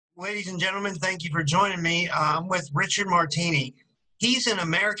Ladies and gentlemen, thank you for joining me. I'm with Richard Martini. He's an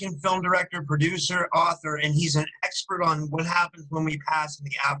American film director, producer, author, and he's an expert on what happens when we pass in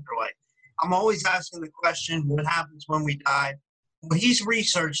the afterlife. I'm always asking the question, what happens when we die? Well, he's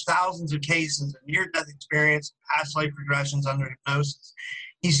researched thousands of cases of near-death experience, past life regressions under hypnosis.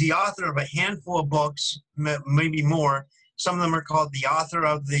 He's the author of a handful of books, maybe more. Some of them are called the author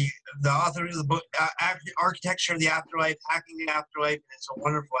of the book, Architecture of the Afterlife, Hacking the Afterlife, and It's a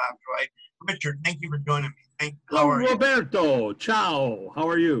Wonderful Afterlife. Richard, thank you for joining me. Hello, Roberto. Ciao. How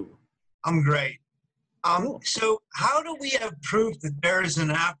are you? I'm great. Cool. So how do we have proof that there is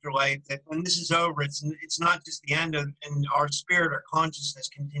an afterlife, that when this is over, it's not just the end and our spirit or consciousness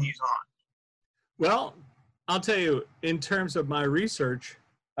continues on? Well, I'll tell you, in terms of my research,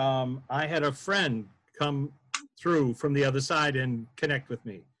 I had a friend come through from the other side and connect with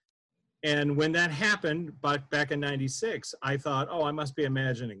me. And when that happened back in '96, I thought, oh, I must be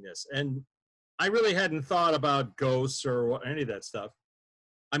imagining this. And I really hadn't thought about ghosts or any of that stuff.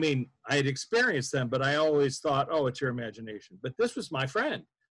 I mean, I had experienced them, but I always thought, oh, it's your imagination. But this was my friend.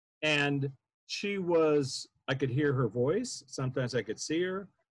 And I could hear her voice. Sometimes I could see her,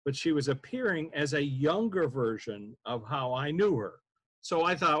 but she was appearing as a younger version of how I knew her. So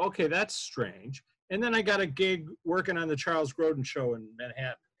I thought, okay, that's strange. And then I got a gig working on the Charles Grodin show in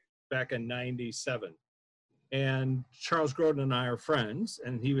Manhattan back in '97. And Charles Grodin and I are friends,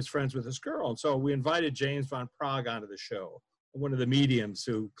 and he was friends with this girl. And so we invited James Van Praagh onto the show, one of the mediums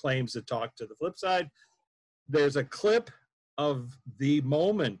who claims to talk to the flip side. There's a clip of the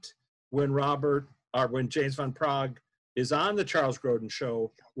moment when James Van Praagh is on the Charles Grodin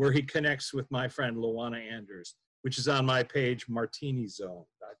show, where he connects with my friend Luana Anders, which is on my page,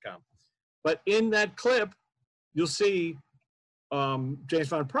 martinizone.com. But in that clip, you'll see James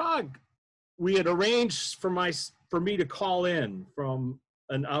Van Praagh. We had arranged for me to call in from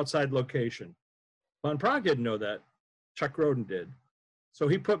an outside location. Van Praagh didn't know that. Chuck Grodin did. So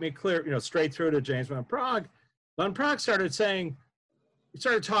he put me straight through to James Van Praagh. Van Praagh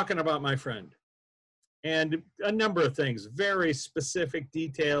started talking about my friend and a number of things, very specific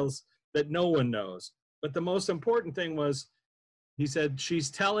details that no one knows. But the most important thing was, he said,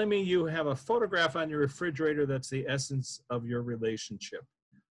 she's telling me you have a photograph on your refrigerator that's the essence of your relationship.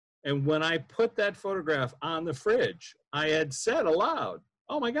 And when I put that photograph on the fridge, I had said aloud,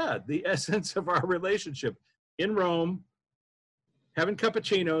 oh my God, the essence of our relationship in Rome, having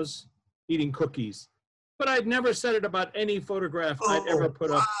cappuccinos, eating cookies. But I'd never said it about any photograph I'd ever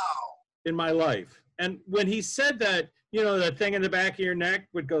put up in my life. And when he said that, that thing in the back of your neck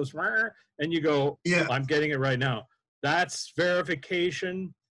would go, and you go, yeah, I'm getting it right now. That's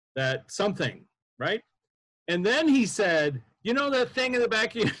verification that something, right? And then he said, that thing in the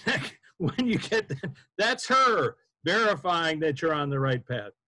back of your neck, when you get that, that's her verifying that you're on the right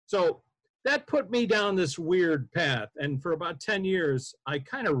path. So that put me down this weird path. And for about 10 years, I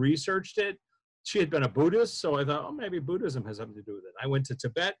kind of researched it. She had been a Buddhist, so I thought, oh, maybe Buddhism has something to do with it. I went to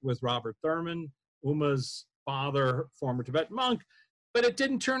Tibet with Robert Thurman, Uma's father, former Tibetan monk. But it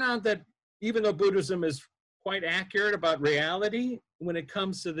didn't turn out that, even though Buddhism is quite accurate about reality, when it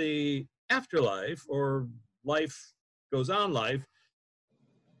comes to the afterlife or life goes on life,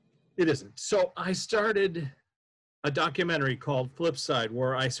 it isn't. So I started a documentary called Flipside,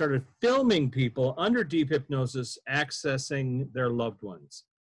 where I started filming people under deep hypnosis accessing their loved ones.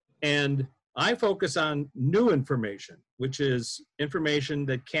 And I focus on new information, which is information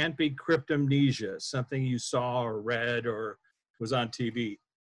that can't be cryptomnesia, something you saw or read or was on TV.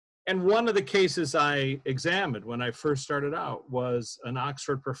 And one of the cases I examined when I first started out was an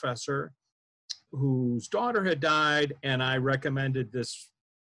Oxford professor whose daughter had died, and I recommended this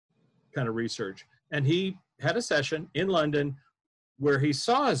kind of research. And he had a session in London where he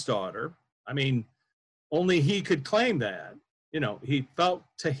saw his daughter. I mean, only he could claim that. He felt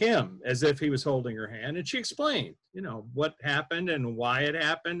to him as if he was holding her hand, and she explained, what happened and why it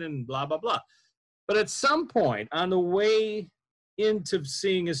happened and blah, blah, blah. But at some point on the way into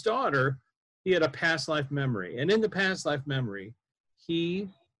seeing his daughter, he had a past life memory. And in the past life memory, he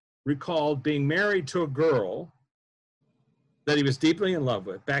recalled being married to a girl that he was deeply in love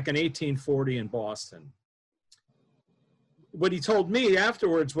with back in 1840 in Boston. What he told me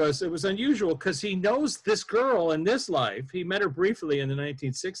afterwards was it was unusual because he knows this girl in this life. He met her briefly in the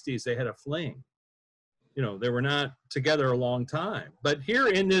 1960s. They had a fling. They were not together a long time. But here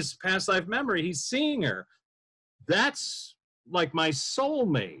in this past life memory, he's seeing her. That's like my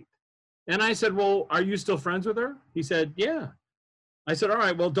soulmate. And I said, well, are you still friends with her? He said, yeah. I said, all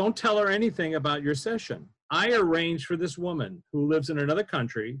right, well, don't tell her anything about your session. I arranged for this woman who lives in another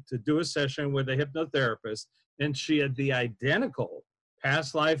country to do a session with a hypnotherapist, and she had the identical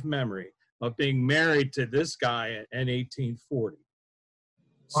past life memory of being married to this guy in 1840.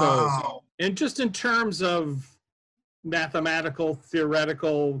 Wow. So, and just in terms of mathematical,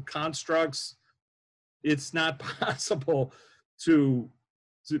 theoretical constructs, it's not possible to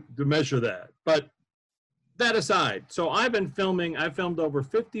measure that. But that aside, so I've filmed over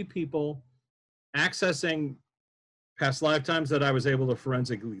 50 people accessing past lifetimes that I was able to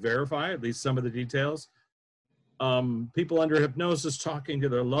forensically verify, at least some of the details. People under hypnosis talking to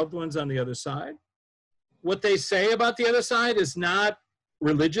their loved ones on the other side. What they say about the other side is not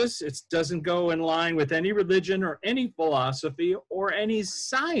religious. It doesn't go in line with any religion or any philosophy or any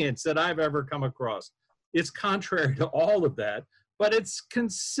science that I've ever come across. It's contrary to all of that, but it's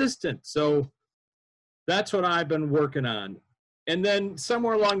consistent. So that's what I've been working on. And then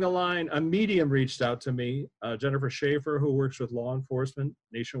somewhere along the line, a medium reached out to me, Jennifer Schaefer, who works with law enforcement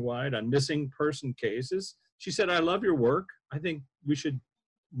nationwide on missing person cases. She said, I love your work. I think we should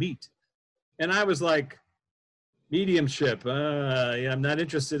meet. And I was like, mediumship, yeah, I'm not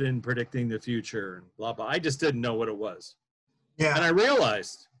interested in predicting the future, and blah, blah. I just didn't know what it was. Yeah. And I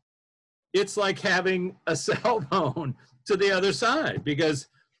realized it's like having a cell phone to the other side, because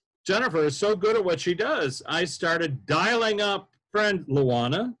Jennifer is so good at what she does. I started dialing up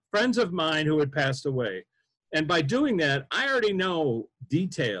friends of mine who had passed away. And by doing that, I already know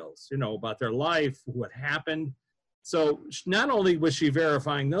details, about their life, what happened. So not only was she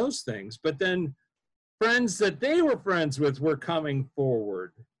verifying those things, but then friends that they were friends with were coming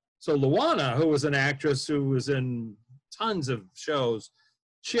forward. So Luana, who was an actress who was in tons of shows,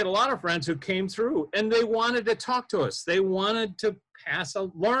 she had a lot of friends who came through and they wanted to talk to us. They wanted to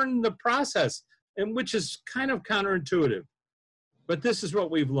learn the process, and which is kind of counterintuitive. But this is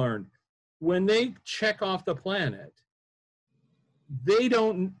what we've learned. When they check off the planet, they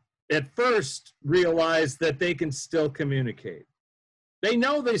don't at first realize that they can still communicate. They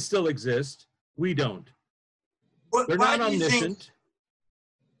know they still exist. We don't. They're not omniscient.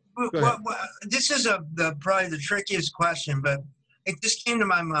 This is probably the trickiest question, but it just came to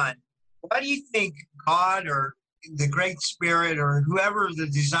my mind. Why do you think God or the Great Spirit or whoever the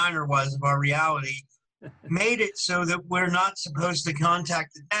designer was of our reality made it so that we're not supposed to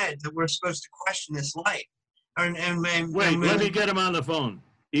contact the dead, that we're supposed to question this life? Wait, let me get him on the phone.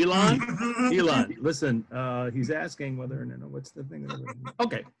 Elon? Elon, listen, he's asking whether, what's the thing?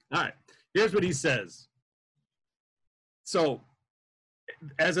 Okay, all right. Here's what he says. So,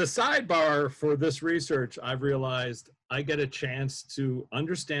 as a sidebar for this research, I've realized I get a chance to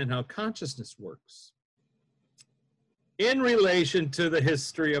understand how consciousness works in relation to the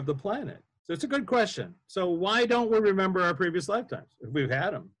history of the planet. So it's a good question. So why don't we remember our previous lifetimes if we've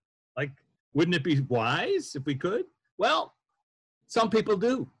had them? Like, wouldn't it be wise if we could? Well, some people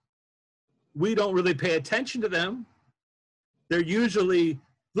do. We don't really pay attention to them. They're usually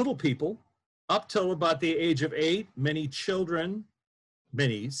little people up till about the age of 8.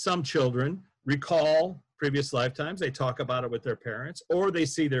 Some children recall previous lifetimes. They talk about it with their parents, or they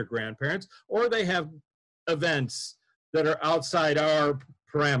see their grandparents, or they have events that are outside our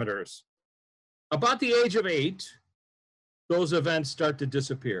parameters. About the age of 8, those events start to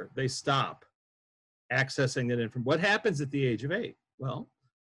disappear. They stop accessing that information. What happens at the age of 8? Well,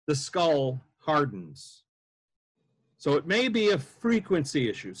 the skull hardens. So it may be a frequency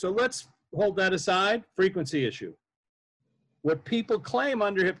issue. So let's hold that aside, frequency issue. What people claim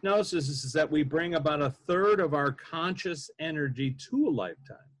under hypnosis is that we bring about 1/3 of our conscious energy to a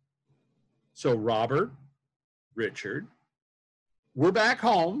lifetime. So Robert, Richard, we're back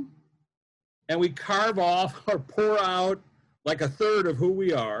home and we carve off or pour out like 1/3 of who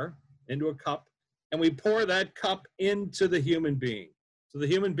we are into a cup, and we pour that cup into the human being. So the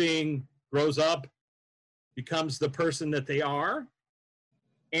human being grows up, becomes the person that they are,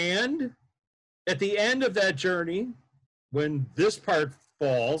 and at the end of that journey, when this part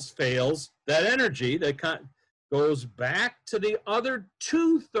fails, that energy that goes back to the other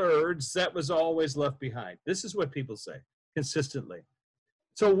 2/3 that was always left behind. This is what people say consistently.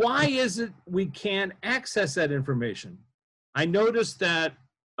 So why is it we can't access that information? I noticed that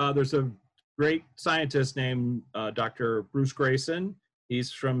there's a great scientist named Dr. Bruce Grayson.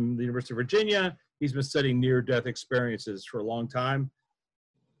 He's from the University of Virginia. He's been studying near-death experiences for a long time.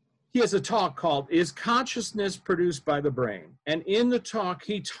 He has a talk called, Is Consciousness Produced by the Brain? And in the talk,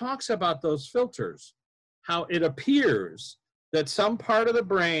 he talks about those filters, how it appears that some part of the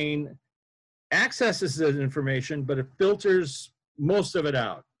brain accesses that information, but it filters most of it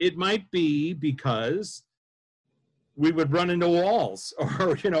out. It might be because we would run into walls,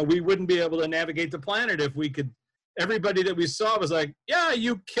 or, we wouldn't be able to navigate the planet if we could. Everybody that we saw was like, yeah,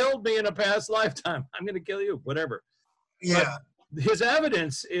 you killed me in a past lifetime. I'm going to kill you, whatever. Yeah. his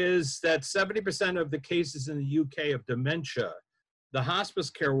evidence is that 70% of the cases in the UK of dementia, the hospice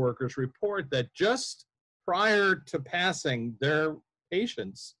care workers report that just prior to passing, their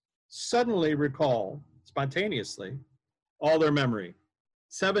patients suddenly recall spontaneously all their memory.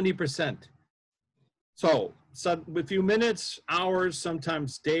 70%. So a few minutes, hours,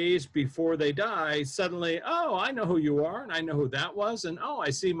 sometimes days before they die, suddenly, oh, I know who you are, and I know who that was, and oh, I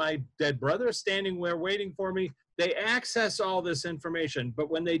see my dead brother standing there waiting for me. They access all this information, but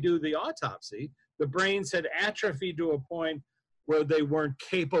when they do the autopsy, the brains had atrophied to a point where they weren't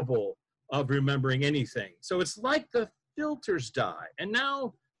capable of remembering anything. So it's like the filters die. And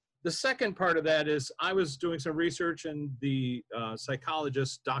now the second part of that is I was doing some research, and the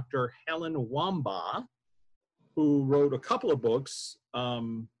psychologist, Dr. Helen Wambach, who wrote a couple of books,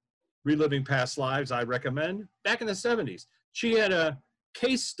 Reliving Past Lives, I recommend, back in the 70s. She had a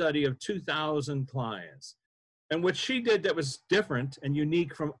case study of 2,000 clients. And what she did that was different and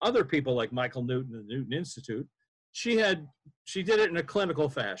unique from other people like Michael Newton and the Newton Institute, she did it in a clinical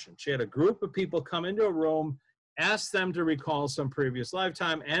fashion. She had a group of people come into a room, ask them to recall some previous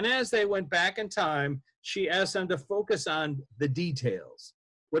lifetime, and as they went back in time, she asked them to focus on the details.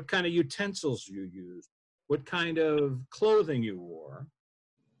 What kind of utensils you used, what kind of clothing you wore.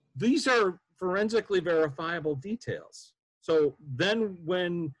 These are forensically verifiable details. So then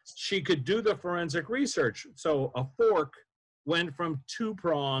when she could do the forensic research, so a fork went from 2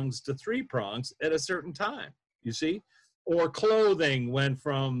 prongs to 3 prongs at a certain time, you see? Or clothing went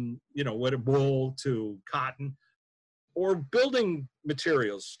from, wool to cotton, or building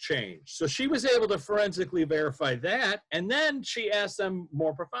materials changed. So she was able to forensically verify that, and then she asked them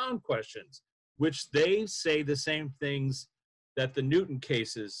more profound questions, which they say the same things that the Newton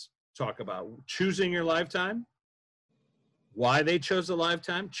cases talk about. Choosing your lifetime, why they chose a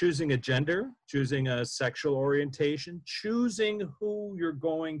lifetime, choosing a gender, choosing a sexual orientation, choosing who you're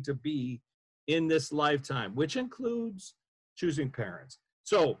going to be in this lifetime, which includes choosing parents.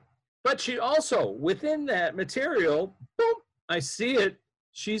 So, but she also, within that material, boom, I see it,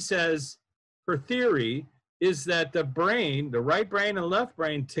 she says her theory is that the brain, the right brain and left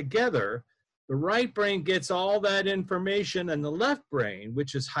brain together, the right brain gets all that information, and the left brain,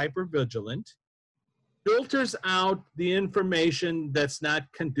 which is hypervigilant, filters out the information that's not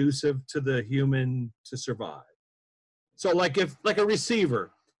conducive to the human to survive. So like a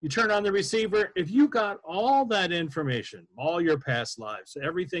receiver, you turn on the receiver, if you got all that information, all your past lives,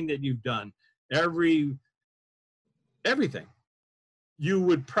 everything that you've done, everything, you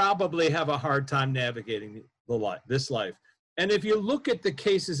would probably have a hard time navigating this life. And if you look at the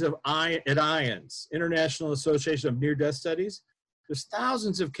cases at IANS, International Association of Near-Death Studies, there's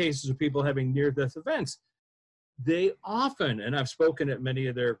thousands of cases of people having near-death events. They often, and I've spoken at many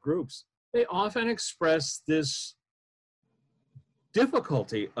of their groups, they often express this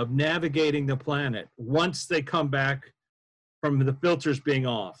difficulty of navigating the planet once they come back from the filters being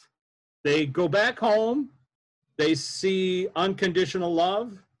off. They go back home, they see unconditional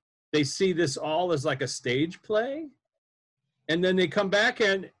love, they see this all as like a stage play, and then they come back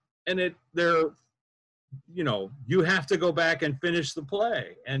in and you have to go back and finish the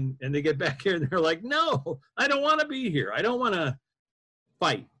play. And they get back here and they're like, no, I don't want to be here. I don't want to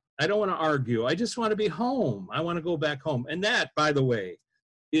fight. I don't want to argue. I just want to be home. I want to go back home. And that, by the way,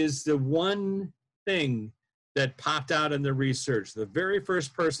 is the one thing that popped out in the research. The very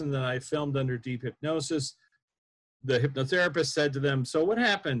first person that I filmed under deep hypnosis, the hypnotherapist said to them, so what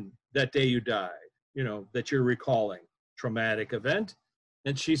happened that day you died, that you're recalling? Traumatic event?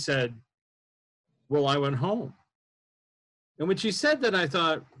 And she said, well, I went home. And when she said that, I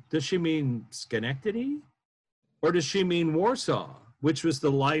thought, does she mean Schenectady? Or does she mean Warsaw, which was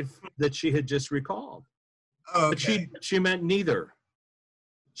the life that she had just recalled? Oh, okay. But she meant neither.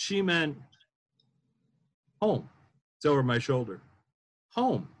 She meant home. It's over my shoulder.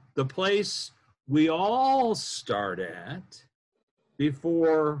 Home, the place we all start at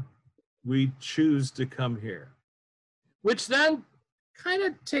before we choose to come here. Which then kind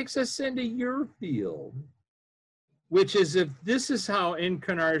of takes us into your field, which is if this is how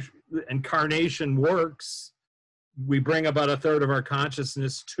incarnation works, we bring about 1/3 of our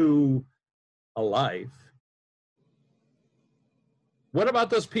consciousness to a life. What about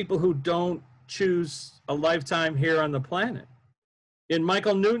those people who don't choose a lifetime here on the planet? In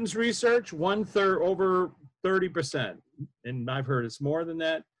Michael Newton's research, 1/3, over 30%, and I've heard it's more than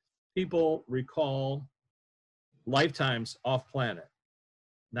that, people recall lifetimes off planet,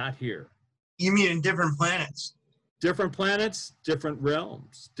 not here. You mean in different planets? Different planets, different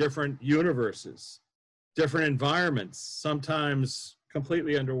realms, different universes, different environments, sometimes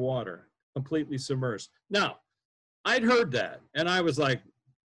completely underwater, completely submerged. Now, I'd heard that, and I was like,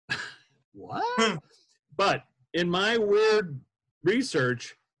 what? But in my weird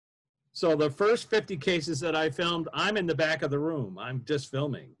research, so the first 50 cases that I filmed, I'm in the back of the room. I'm just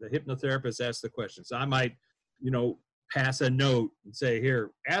filming. The hypnotherapist asks the questions. I might, pass a note and say,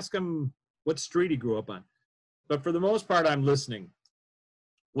 here, ask him what street he grew up on. But for the most part, I'm listening.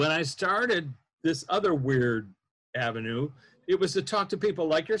 When I started this other weird avenue, it was to talk to people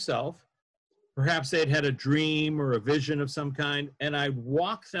like yourself. Perhaps they'd had a dream or a vision of some kind, and I'd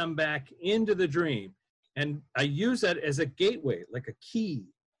walk them back into the dream. And I use that as a gateway, like a key,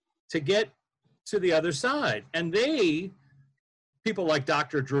 to get to the other side. And people like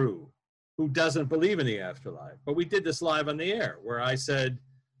Dr. Drew, who doesn't believe in the afterlife, but we did this live on the air where I said,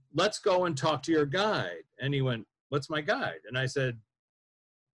 let's go and talk to your guide. And he went, what's my guide? And I said,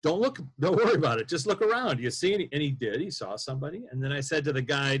 don't worry about it. Just look around. You see any? And he did. He saw somebody. And then I said to the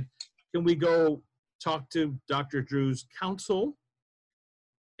guide, can we go talk to Dr. Drew's counsel?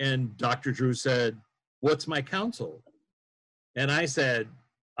 And Dr. Drew said, what's my counsel? And I said,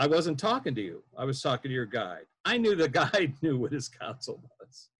 I wasn't talking to you. I was talking to your guide. I knew the guide knew what his counsel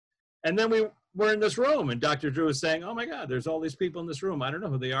was. And then we were in this room, and Dr. Drew was saying, oh my God, there's all these people in this room. I don't know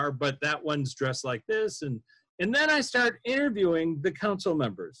who they are, but that one's dressed like this. And then I start interviewing the council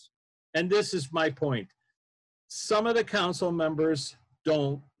members. And this is my point. Some of the council members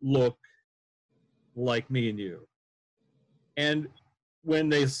don't look like me and you. And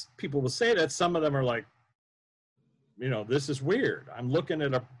when people will say that, some of them are like, this is weird. I'm looking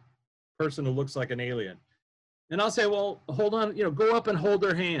at a person who looks like an alien. And I'll say, well, hold on, go up and hold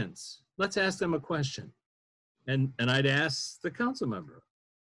their hands. Let's ask them a question. And I'd ask the council member,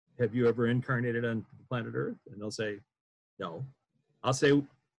 have you ever incarnated on planet Earth? And they'll say, no. I'll say,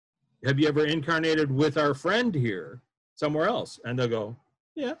 have you ever incarnated with our friend here somewhere else? And they'll go,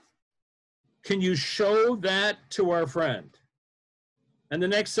 yeah. Can you show that to our friend? And the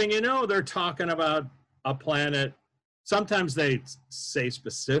next thing you know, they're talking about a planet. Sometimes they say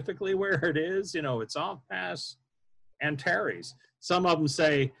specifically where it is. It's off past Antares. Some of them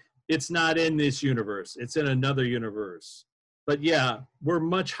say, it's not in this universe. It's in another universe. But yeah, we're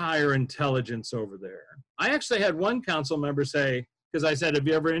much higher intelligence over there. I actually had one council member say, because I said, have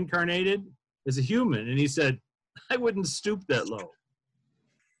you ever incarnated as a human? And he said, I wouldn't stoop that low.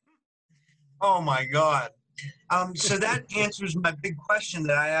 Oh my God. So that answers my big question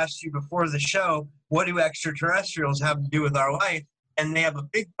that I asked you before the show. What do extraterrestrials have to do with our life? And they have a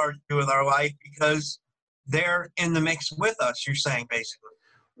big part to do with our life because they're in the mix with us, you're saying, basically.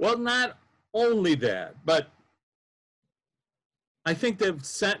 Well, not only that, but I think the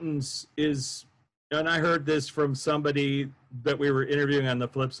sentence is, and I heard this from somebody that we were interviewing on the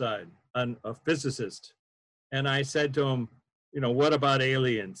flip side, a physicist. And I said to him, what about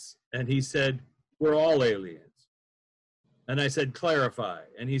aliens? And he said, we're all aliens. And I said, clarify.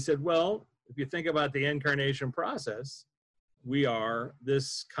 And he said, well, if you think about the incarnation process, we are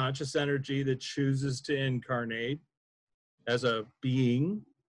this conscious energy that chooses to incarnate as a being,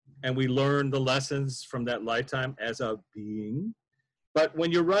 and we learn the lessons from that lifetime as a being. But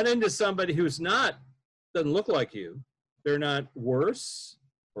when you run into somebody who's doesn't look like you, they're not worse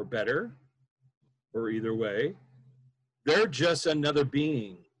or better or either way. They're just another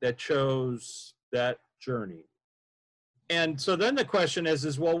being that chose that journey. And so then the question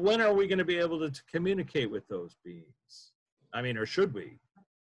is well, when are we going to be able to communicate with those beings? I mean, or should we?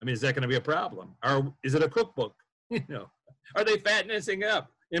 I mean, is that going to be a problem? Or is it a cookbook? Are they fattening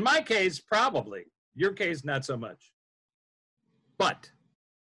up? In my case, probably. Your case, not so much. But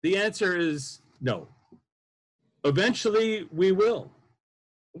the answer is no. Eventually, we will.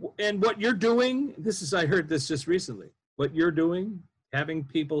 And what you're doing, I heard this just recently, what you're doing, having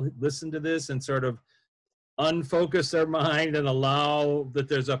people listen to this and sort of unfocus their mind and allow that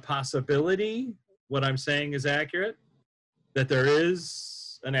there's a possibility what I'm saying is accurate, that there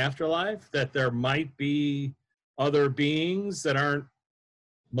is an afterlife, that there might be other beings that aren't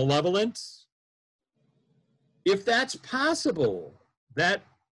malevolent. If that's possible, that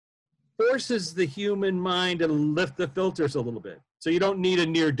forces the human mind to lift the filters a little bit. So you don't need a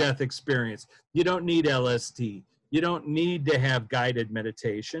near-death experience. You don't need LSD. You don't need to have guided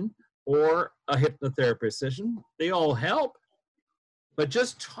meditation or a hypnotherapist session. They all help. But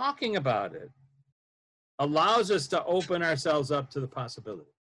just talking about it allows us to open ourselves up to the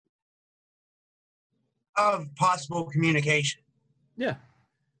possibility of possible communication. Yeah,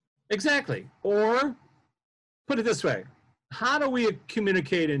 exactly. Or put it this way, how do we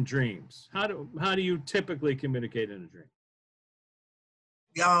communicate in dreams? How do you typically communicate in a dream?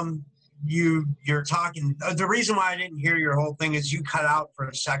 you're talking. The reason why I didn't hear your whole thing is you cut out for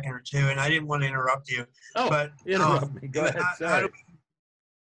a second or two, and I didn't want to interrupt you. Oh, But interrupt me. Go ahead. Sorry.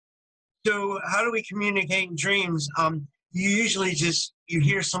 How do we communicate in dreams? You usually you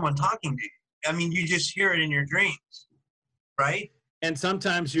hear someone talking to you. I mean, you just hear it in your dreams, right? And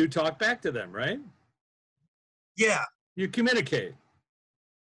sometimes you talk back to them, right? Yeah. You communicate.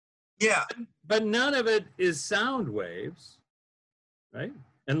 Yeah. But none of it is sound waves, right?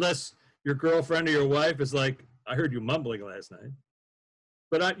 Unless your girlfriend or your wife is like, I heard you mumbling last night.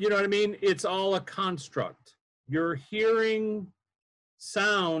 But you know what I mean? It's all a construct. You're hearing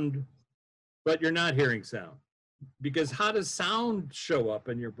sound, but you're not hearing sound. Because how does sound show up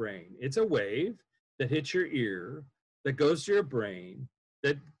in your brain? It's a wave that hits your ear, that goes to your brain,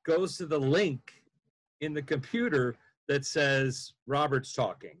 that goes to the link in the computer that says, Robert's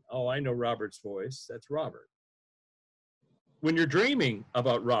talking. Oh, I know Robert's voice. That's Robert. When you're dreaming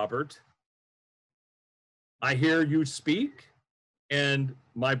about Robert, I hear you speak, and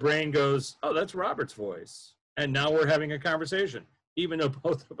my brain goes, oh, that's Robert's voice. And now we're having a conversation, even though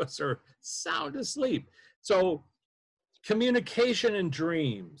both of us are sound asleep. So communication in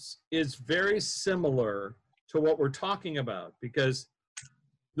dreams is very similar to what we're talking about, because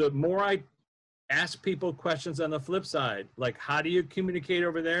the more I ask people questions on the flip side, like, how do you communicate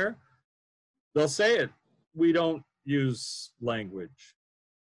over there? They'll say it. We don't use language.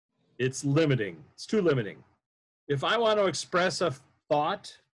 It's limiting. It's too limiting. If I want to express a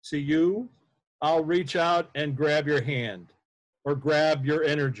thought to you, I'll reach out and grab your hand or grab your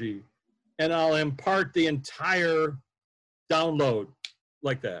energy, and I'll impart the entire download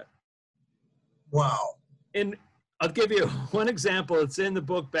like that. Wow. And I'll give you one example. It's in the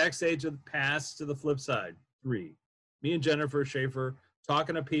book, Backstage of the Past to the Flip Side 3. Me and Jennifer Schaefer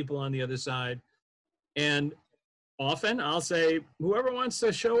talking to people on the other side. And often I'll say, whoever wants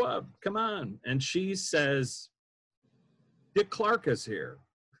to show up, come on. And she says, Dick Clark is here.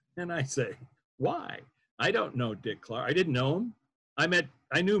 And I say, why? I don't know Dick Clark. I didn't know him. I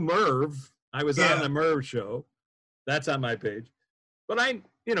knew Merv. I was on the Merv show. That's on my page. But and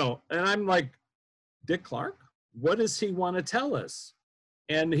I'm like, Dick Clark? What does he want to tell us?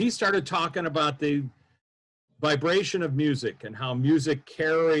 And he started talking about the vibration of music and how music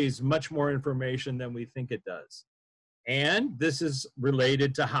carries much more information than we think it does. And this is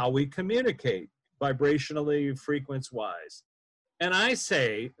related to how we communicate vibrationally, frequency-wise. And I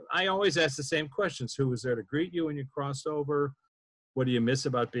always ask the same questions. Who was there to greet you when you crossed over? What do you miss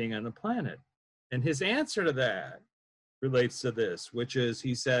about being on the planet? And his answer to that relates to this, which is,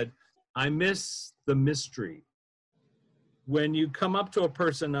 he said, I miss the mystery. When you come up to a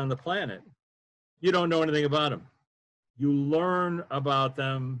person on the planet, you don't know anything about them. You learn about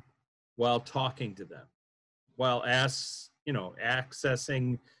them while talking to them, while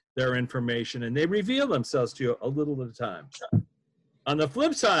accessing their information, and they reveal themselves to you a little at a time. On the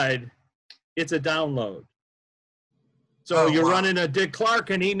flip side, it's a download. So you're running a Dick Clark,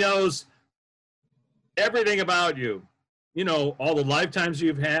 and he knows everything about you. You know, all the lifetimes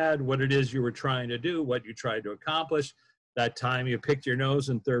you've had, what it is you were trying to do, what you tried to accomplish, that time you picked your nose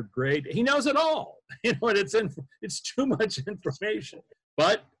in third grade. He knows it all. You know, it's too much information.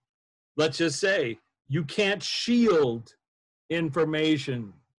 But let's just say you can't shield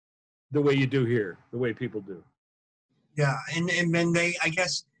information the way you do here, the way people do. Yeah, and then I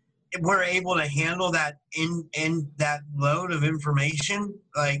guess we're able to handle that in that load of information,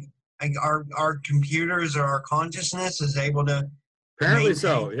 like our computers or our consciousness is able to. Apparently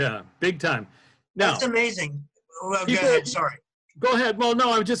so, yeah, big time. Now, that's amazing. Well, people, go ahead, sorry. Go ahead. Well,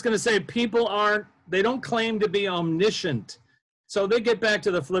 no, I was just going to say they don't claim to be omniscient. So they get back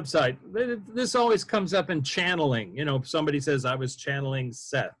to the flip side. This always comes up in channeling. You know, somebody says, I was channeling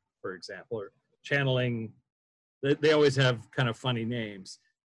Seth, for example, or channeling, they always have kind of funny names.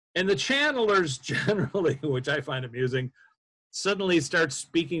 And the channelers generally, which I find amusing, suddenly start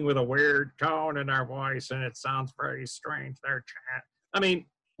speaking with a weird tone in their voice, and it sounds very strange. I mean,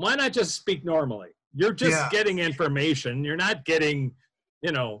 why not just speak normally? You're just getting information. You're not getting,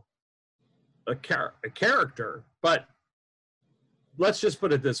 a character. But let's just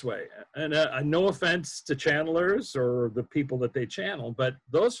put it this way. And no offense to channelers or the people that they channel, but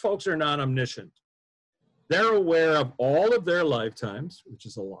those folks are not omniscient. They're aware of all of their lifetimes, which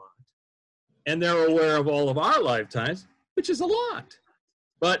is a lot. And they're aware of all of our lifetimes, which is a lot.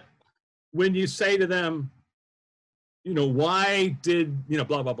 But when you say to them, why did,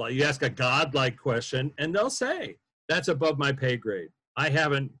 blah, blah, blah. You ask a godlike question, and they'll say, that's above my pay grade.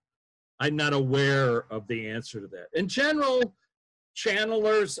 I'm not aware of the answer to that. In general,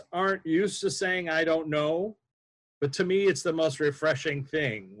 channelers aren't used to saying, I don't know. But to me, it's the most refreshing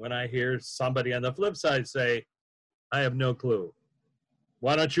thing when I hear somebody on the flip side say, I have no clue.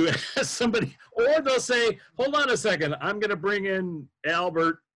 Why don't you ask somebody? Or they'll say, hold on a second, I'm going to bring in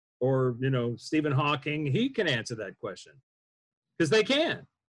Albert or, you know, Stephen Hawking. He can answer that question, because they can.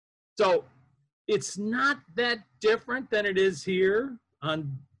 So it's not that different than it is here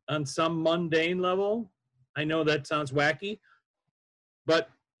on some mundane level. I know that sounds wacky, but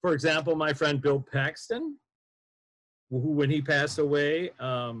for example, my friend Bill Paxton, who, when he passed away,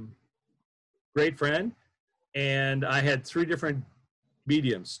 great friend, and I had 3 different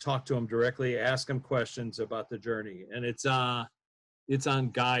mediums talk to him directly, ask him questions about the journey, and it's on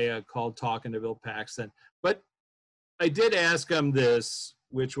Gaia, called Talking to Bill Paxton. But I did ask him this,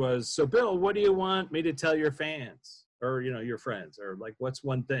 which was, so Bill, what do you want me to tell your fans, or, you know, your friends, or like, what's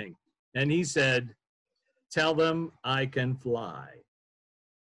one thing? And he said, tell them I can fly.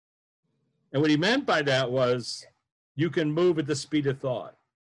 And what he meant by that was, you can move at the speed of thought.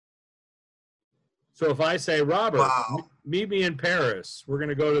 So if I say, Robert, Wow. meet me in Paris, we're going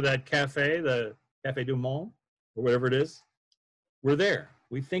to go to that cafe, the Café du Monde, or whatever it is. We're there.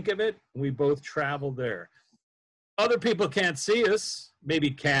 We think of it, and we both travel there. Other people can't see us.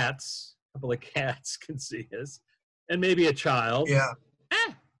 Maybe cats, a couple of cats can see us, and maybe a child. Yeah.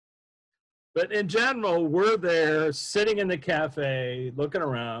 But in general, we're there sitting in the cafe, looking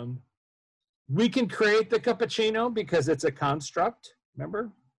around. We can create the cappuccino because it's a construct. Remember?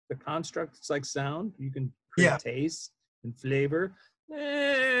 The construct, it's like sound. You can create taste and flavor,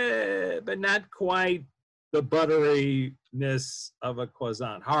 but not quite the butteriness of a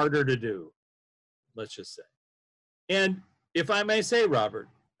croissant. Harder to do, let's just say. And if I may say, Robert,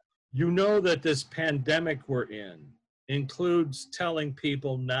 you know that this pandemic we're in includes telling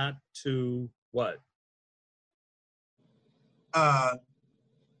people not to what?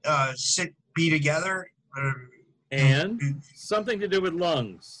 Be together. And something to do with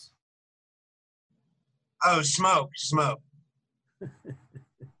lungs. Oh, smoke.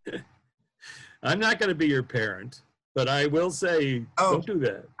 I'm not going to be your parent, but I will say, don't do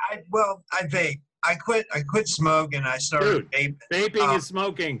that. I vape. I quit smoke and I started vaping. Vaping is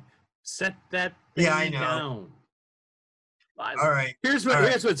smoking. Set that thing down. All right. Here's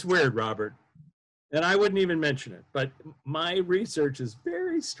what's weird, Robert. And I wouldn't even mention it, but my research is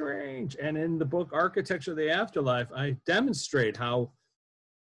very strange. And in the book, Architecture of the Afterlife, I demonstrate how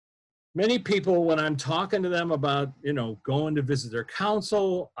many people, when I'm talking to them about, you know, going to visit their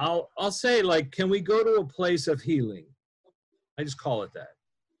council, I'll say, like, can we go to a place of healing? I just call it that.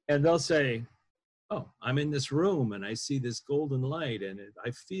 And they'll say, oh, I'm in this room and I see this golden light and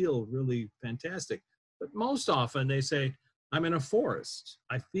I feel really fantastic. But most often they say, I'm in a forest.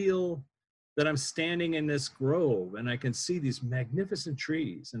 I feel that I'm standing in this grove and I can see these magnificent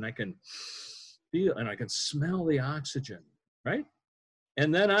trees and I can feel and I can smell the oxygen, right?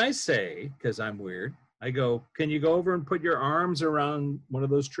 And then I say, because I'm weird, I go, can you go over and put your arms around one of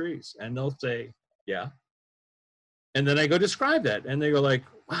those trees? And they'll say, yeah. And then I go describe that. And they go like,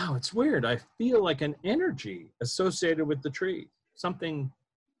 wow, it's weird. I feel like an energy associated with the tree, something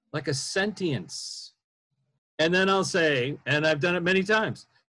like a sentience. And then I'll say, and I've done it many times,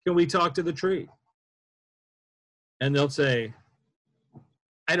 can we talk to the tree? And they'll say,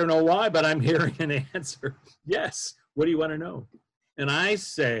 I don't know why, but I'm hearing an answer. Yes. What do you want to know? And I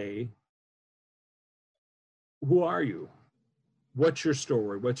say, who are you? What's your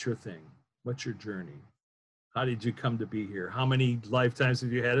story? What's your thing? What's your journey? How did you come to be here? How many lifetimes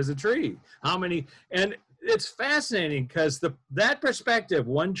have you had as a tree? How many? And it's fascinating because that perspective,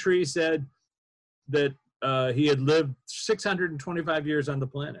 one tree said that he had lived 625 years on the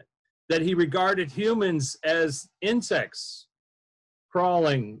planet, that he regarded humans as insects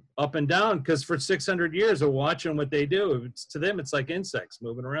crawling up and down, because for 600 years of watching what they do, to them it's like insects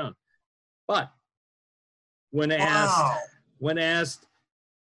moving around. But when asked,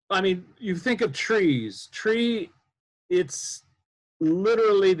 I mean, you think of trees. Tree, it's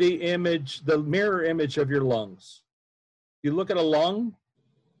literally the mirror image of your lungs. You look at a lung,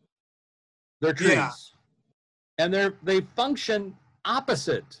 they're trees. Yeah. And they function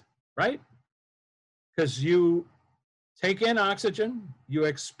opposite, right? Because you take in oxygen, you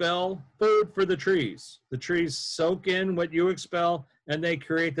expel food for the trees. The trees soak in what you expel, and they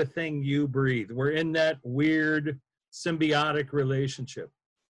create the thing you breathe. We're in that weird symbiotic relationship.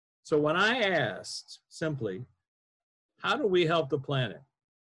 So when I asked simply, how do we help the planet?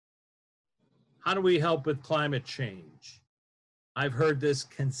 How do we help with climate change? I've heard this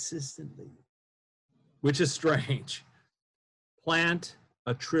consistently, which is strange. Plant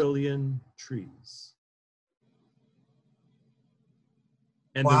 1 trillion trees.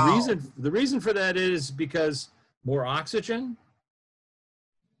 And the reason for that is because More oxygen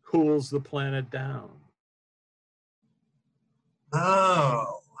cools the planet down.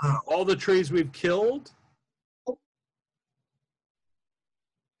 Oh, wow. All the trees we've killed,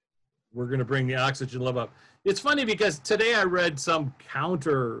 we're going to bring the oxygen level up. It's funny because today I read some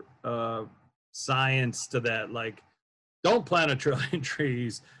counter science to that, like, don't plant 1 trillion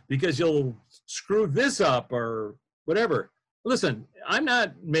trees because you'll screw this up or whatever. Listen, I'm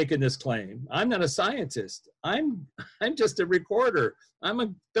not making this claim. I'm not a scientist. I'm just a recorder. I'm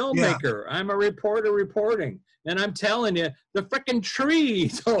a filmmaker. Yeah. I'm a reporter reporting. And I'm telling you, the frickin' tree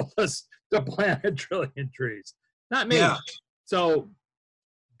told us to plant 1 trillion trees, not me. Yeah. So,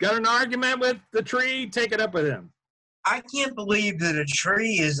 got an argument with the tree? Take it up with him. I can't believe that a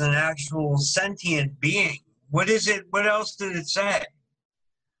tree is an actual sentient being. What is it? What else did it say?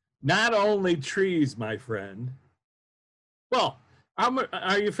 Not only trees, my friend. Well,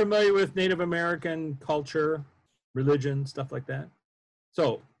 are you familiar with Native American culture, religion, stuff like that?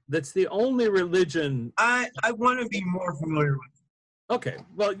 So that's the only religion. I want to be more familiar with. Okay.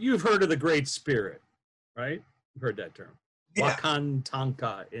 Well, you've heard of the Great Spirit, right? You've heard that term. Yeah.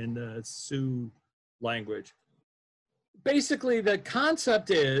 Wakantanka in the Sioux language. Basically, the concept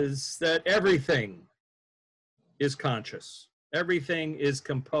is that everything is conscious. Everything is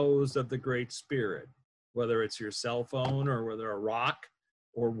composed of the Great Spirit, whether it's your cell phone or whether a rock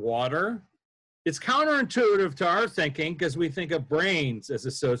or water. It's counterintuitive to our thinking because we think of brains as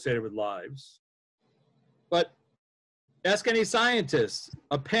associated with lives. But ask any scientist,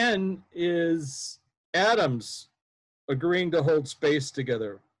 a pen is atoms agreeing to hold space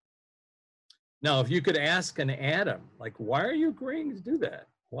together. Now, if you could ask an atom, like, why are you agreeing to do that?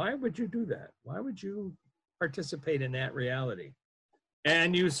 Why would you do that? Why would you participate in that reality?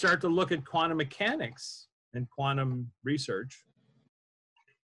 And you start to look at quantum mechanics and quantum research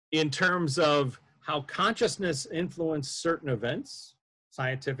in terms of how consciousness influences certain events,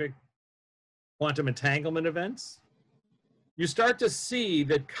 scientific quantum entanglement events. You start to see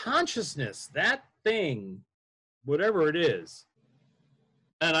that consciousness, that thing, whatever it is,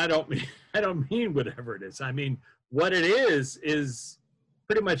 and I don't mean whatever it is. I mean, what it is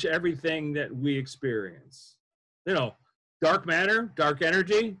pretty much everything that we experience. You know, dark matter, dark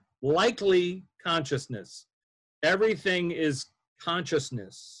energy, likely consciousness. Everything is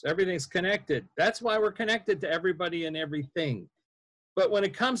consciousness. Everything's connected. That's why we're connected to everybody and everything. But when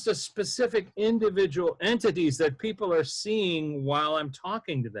it comes to specific individual entities that people are seeing while I'm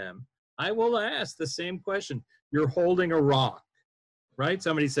talking to them, I will ask the same question. You're holding a rock, right?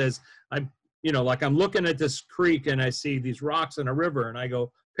 Somebody says, I'm looking at this creek and I see these rocks in a river and I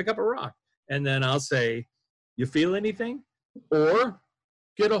go, pick up a rock. And then I'll say, you feel anything? Or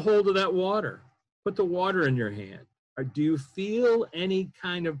get a hold of that water. Put the water in your hand. Or do you feel any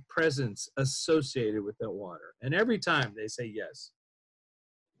kind of presence associated with that water? And every time they say yes.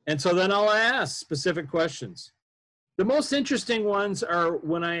 And so then I'll ask specific questions. The most interesting ones are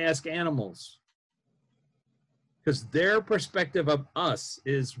when I ask animals, because their perspective of us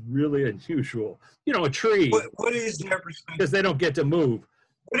is really unusual. You know, a tree. What is their perspective? Because they don't get to move.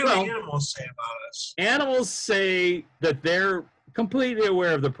 What do animals say about us? Animals say that they're completely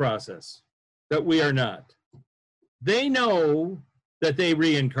aware of the process, that we are not. They know that they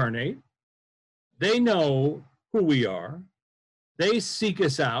reincarnate. They know who we are. They seek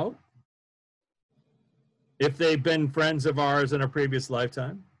us out if they've been friends of ours in a previous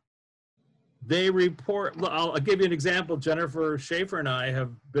lifetime. They report, I'll give you an example. Jennifer Schaefer and I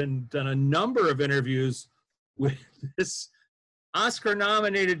have done a number of interviews with this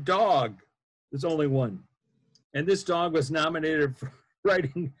Oscar-nominated dog. There's only one. And this dog was nominated for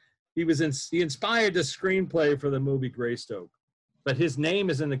writing, he inspired the screenplay for the movie Greystoke. But his name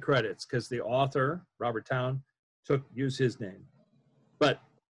is in the credits because the author, Robert Town, used his name. But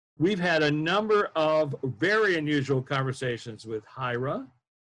we've had a number of very unusual conversations with Hira.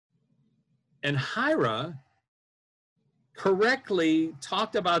 And Hira correctly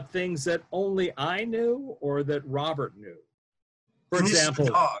talked about things that only I knew or that Robert knew. For example,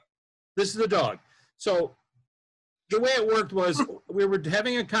 this is the dog. So the way it worked was we were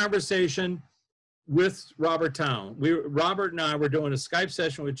having a conversation with Robert Town. Robert and I were doing a Skype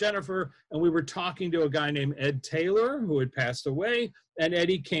session with Jennifer, and we were talking to a guy named Ed Taylor who had passed away. And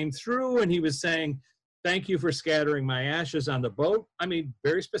Eddie came through and he was saying, thank you for scattering my ashes on the boat. I mean,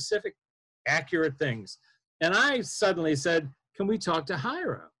 very specific, accurate things. And I suddenly said, can we talk to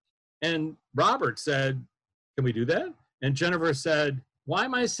Hira? And Robert said, can we do that? And Jennifer said, why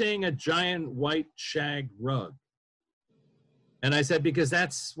am I seeing a giant white shag rug? And I said, because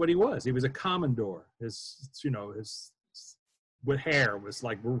that's what he was. He was a commodore. His hair was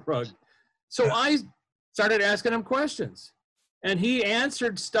like a rug. So I started asking him questions. And he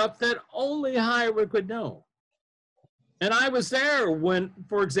answered stuff that only Hira could know. And I was there when,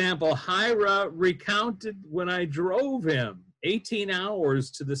 for example, Hira recounted when I drove him 18 hours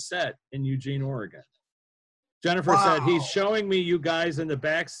to the set in Eugene, Oregon. Jennifer said, he's showing me you guys in the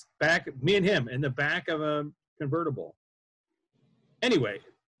back, me and him, in the back of a convertible. Anyway,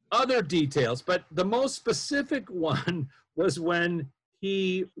 other details, but the most specific one was when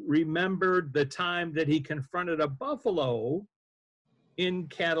he remembered the time that he confronted a buffalo in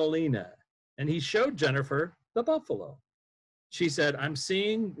Catalina. And he showed Jennifer the buffalo. She said, I'm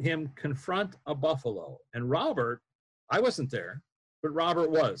seeing him confront a buffalo. And Robert, I wasn't there, but Robert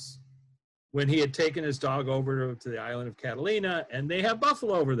was, when he had taken his dog over to the island of Catalina, and they have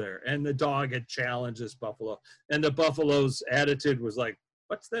buffalo over there. And the dog had challenged this buffalo. And the buffalo's attitude was like,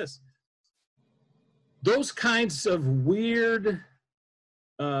 what's this? Those kinds of weird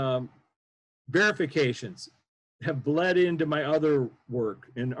verifications have bled into my other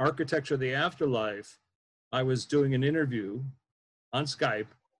work. In Architecture of the Afterlife, I was doing an interview on Skype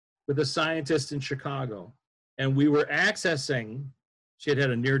with a scientist in Chicago. And we were accessing, she had had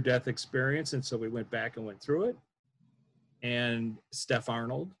a near-death experience, and so we went back and went through it. And Steph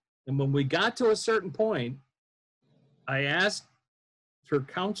Arnold. And when we got to a certain point, I asked her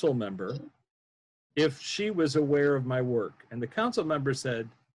council member if she was aware of my work. And the council member said,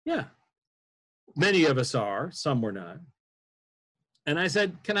 yeah, many of us are, some were not. And I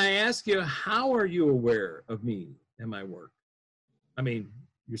said, can I ask you, how are you aware of me and my work? I mean,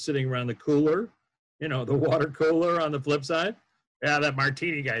 you're sitting around the cooler, you know, the water cooler on the flip side. Yeah, that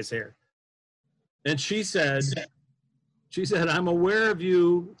martini guy's here. And she said, I'm aware of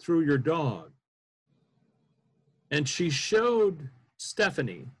you through your dog. And she showed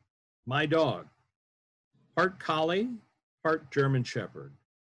Stephanie, my dog, part collie, part German Shepherd.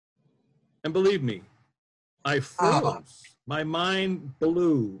 And believe me, I froze. My mind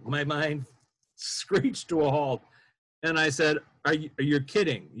blew. My mind screeched to a halt. And I said, are you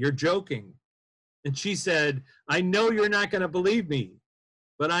kidding? You're joking. And she said, I know you're not going to believe me,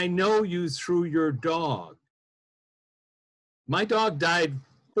 but I know you through your dog. My dog died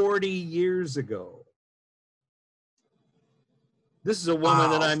 40 years ago. This is a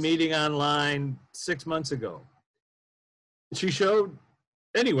woman that I'm meeting online 6 months ago. She showed,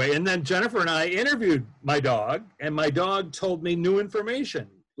 anyway, and then Jennifer and I interviewed my dog, and my dog told me new information.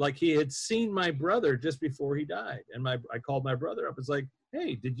 Like he had seen my brother just before he died. And I called my brother up. It's like,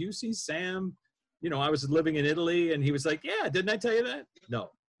 hey, did you see Sam? You know, I was living in Italy, and he was like, yeah, didn't I tell you that? No,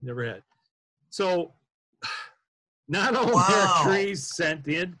 never had. So not only are trees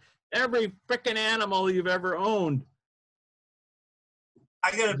sentient, every freaking animal you've ever owned.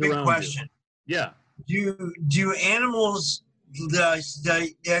 I got a big question. You. Yeah. Do animals, have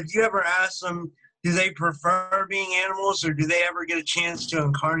you ever asked them, do they prefer being animals, or do they ever get a chance to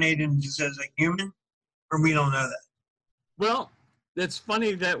incarnate just as a human? Or we don't know that? Well, it's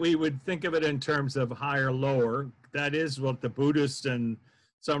funny that we would think of it in terms of higher, lower. That is what the Buddhist and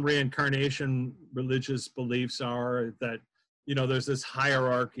some reincarnation religious beliefs are, that, you know, there's this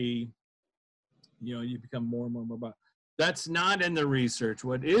hierarchy, you know, you become more and more. That's not in the research.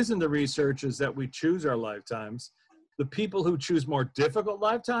 What is in the research is that we choose our lifetimes. The people who choose more difficult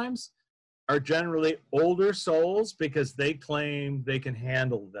lifetimes are generally older souls because they claim they can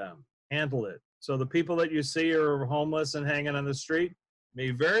handle it. So the people that you see are homeless and hanging on the street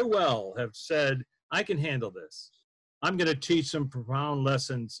may very well have said, I can handle this. I'm going to teach some profound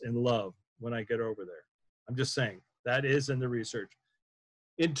lessons in love when I get over there. I'm just saying, that is in the research.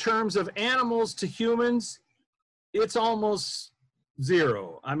 In terms of animals to humans, it's almost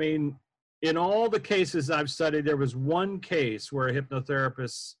zero. I mean, in all the cases I've studied, there was one case where a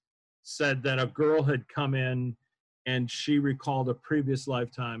hypnotherapist said that a girl had come in and she recalled a previous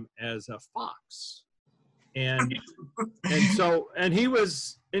lifetime as a fox. And he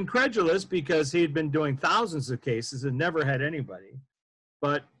was incredulous because he'd been doing thousands of cases and never had anybody.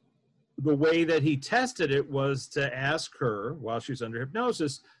 But the way that he tested it was to ask her, while she was under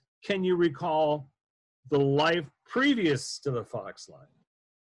hypnosis, can you recall the life previous to the fox life?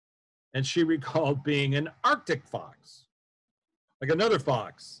 And she recalled being an Arctic fox, like another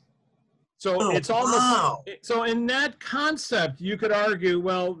fox. So it's almost, so in that concept, you could argue,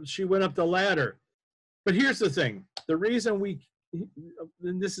 well, she went up the ladder. But here's the thing, the reason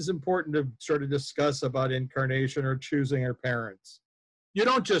and this is important to sort of discuss about incarnation or choosing our parents. You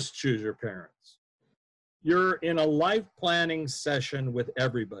don't just choose your parents. You're in a life planning session with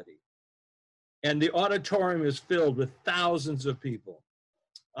everybody. And the auditorium is filled with thousands of people.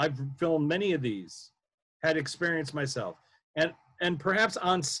 I've filmed many of these, had experience myself. And and perhaps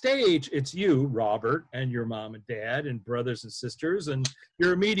on stage, it's you, Robert, and your mom and dad and brothers and sisters and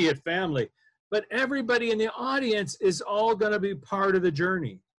your immediate family. But everybody in the audience is all going to be part of the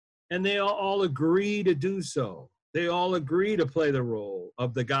journey. And they all agree to do so. They all agree to play the role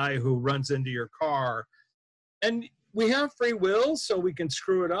of the guy who runs into your car. And we have free will, so we can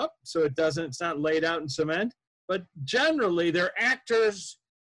screw it up, so it's not laid out in cement. But generally, they're actors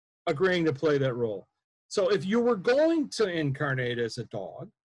agreeing to play that role. So if you were going to incarnate as a dog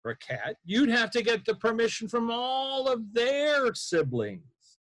or a cat, you'd have to get the permission from all of their siblings.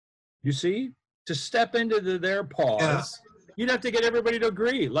 You see? To step into their paws, yeah. You'd have to get everybody to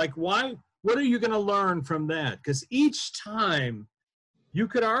agree. Like, why? What are you going to learn from that? Because each time, you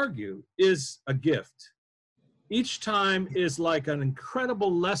could argue, is a gift. Each time is like an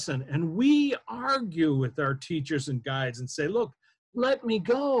incredible lesson. And we argue with our teachers and guides and say, look, let me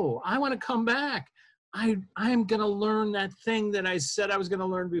go. I want to come back. I'm going to learn that thing that I said I was going to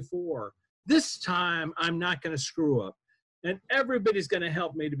learn before. This time, I'm not going to screw up. And everybody's going to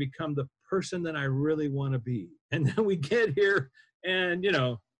help me to become the person that I really want to be. And then we get here and, you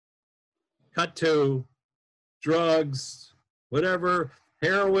know, cut to drugs, whatever,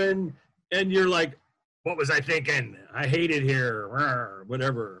 heroin. And you're like, what was I thinking? I hate it here,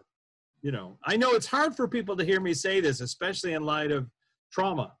 whatever. You know, I know it's hard for people to hear me say this, especially in light of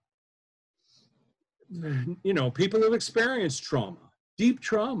trauma. You know, people who've experienced trauma, deep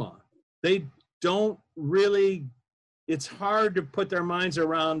trauma, they don't really, it's hard to put their minds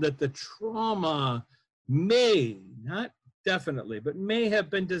around that the trauma may, not definitely, but may have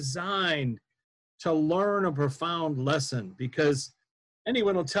been designed to learn a profound lesson, because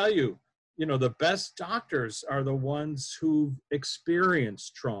anyone will tell you, you know, the best doctors are the ones who've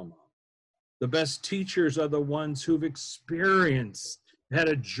experienced trauma. The best teachers are the ones who've had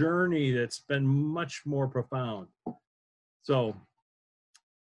a journey that's been much more profound. So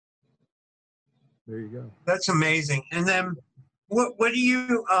there you go. That's amazing. And then what are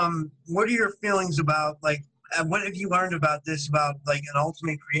your feelings about, like, what have you learned about this, about like an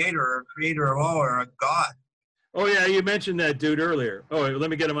ultimate creator or creator of all, or a God? Oh yeah, you mentioned that dude earlier. Oh, let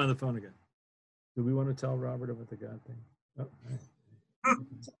me get him on the phone again. Do we want to tell Robert about the God thing? Oh, right.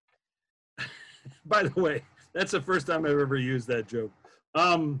 By the way, that's the first time I've ever used that joke.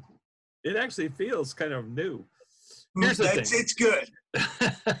 It actually feels kind of new. Here's the thing. It's good.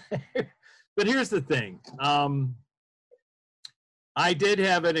 But here's the thing. I did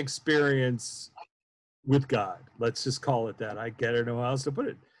have an experience with God. Let's just call it that. I don't know how else to put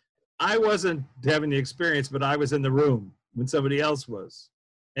it. I wasn't having the experience, but I was in the room when somebody else was.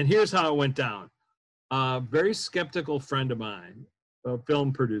 And here's how it went down. A very skeptical friend of mine, a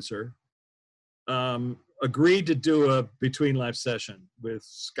film producer, agreed to do a Between Lives session with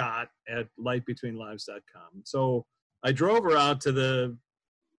Scott at lightbetweenlives.com. So I drove her out to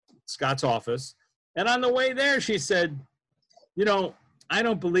Scott's office, and on the way there, she said, you know, I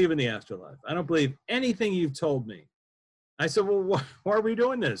don't believe in the afterlife. I don't believe anything you've told me. I said, well, why are we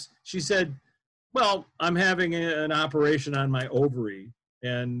doing this? She said, well, I'm having an operation on my ovary,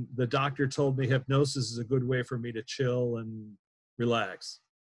 and the doctor told me hypnosis is a good way for me to chill and relax.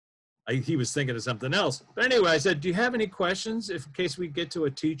 He was thinking of something else. But anyway, I said, do you have any questions in case we get to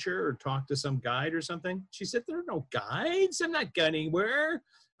a teacher or talk to some guide or something? She said, there are no guides. I'm not going anywhere.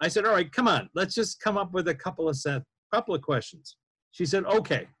 I said, all right, come on. Let's just come up with a couple of questions. She said,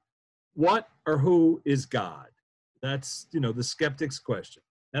 okay, what or who is God? That's, you know, the skeptic's question.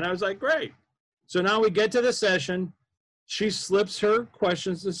 And I was like, great. So now we get to the session. She slips her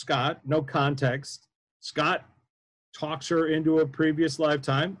questions to Scott, no context. Scott talks her into a previous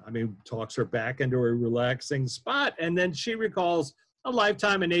lifetime. I mean, talks her back into a relaxing spot. And then she recalls a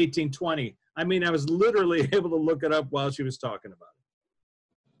lifetime in 1820. I mean, I was literally able to look it up while she was talking about it.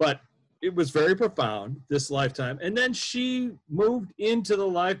 But it was very profound, this lifetime. And then she moved into the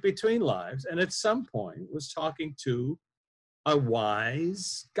life between lives, and at some point was talking to a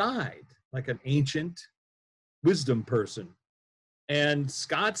wise guide, like an ancient wisdom person. And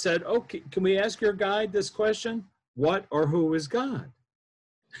Scott said, okay, can we ask your guide this question? What or who is God?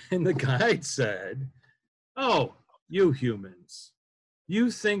 And the guide said, oh, you humans, you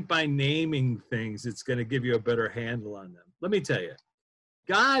think by naming things it's going to give you a better handle on them. Let me tell you,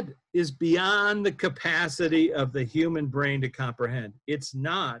 God is beyond the capacity of the human brain to comprehend. It's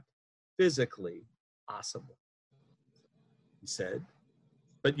not physically possible, he said,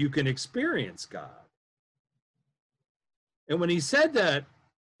 but you can experience God. And when he said that,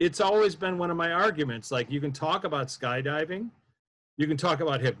 it's always been one of my arguments. Like, you can talk about skydiving, you can talk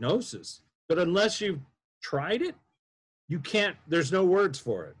about hypnosis, but unless you've tried it, you can't, there's no words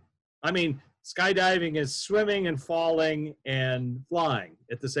for it. I mean, skydiving is swimming and falling and flying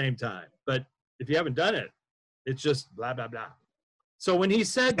at the same time. But if you haven't done it, it's just blah, blah, blah. So when he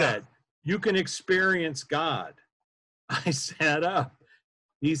said that, you can experience God, I sat up.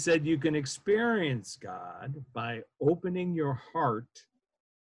 He said, you can experience God by opening your heart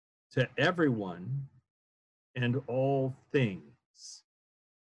to everyone and all things.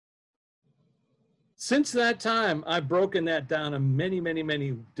 Since that time, I've broken that down in many, many,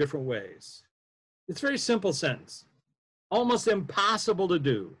 many different ways. It's a very simple sentence, almost impossible to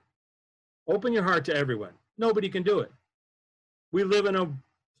do. Open your heart to everyone. Nobody can do it. We live in a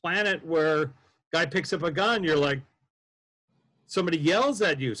planet where a guy picks up a gun, you're like, somebody yells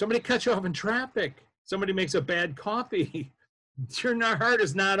at you, somebody cuts you off in traffic, somebody makes a bad coffee. Your heart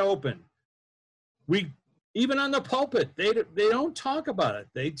is not open. Even on the pulpit, they don't talk about it.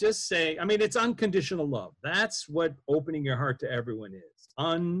 They just say, I mean, it's unconditional love. That's what opening your heart to everyone is.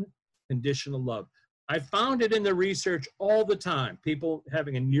 Unconditional love. I found it in the research all the time. People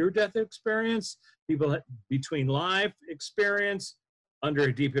having a near-death experience, people between life experience, under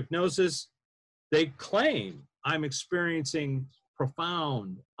a deep hypnosis, they claim I'm experiencing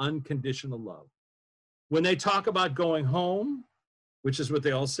profound, unconditional love. When they talk about going home, which is what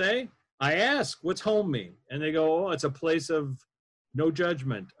they all say, I ask, what's home mean? And they go, oh, it's a place of no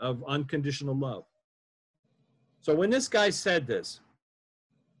judgment, of unconditional love. So when this guy said this,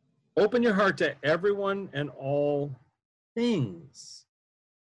 open your heart to everyone and all things.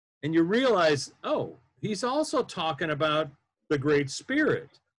 And you realize, oh, he's also talking about the Great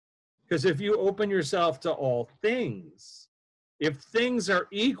Spirit. Because if you open yourself to all things, if things are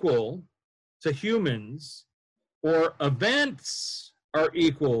equal to humans, or events are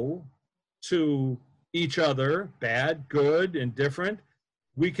equal to each other, bad, good, and different,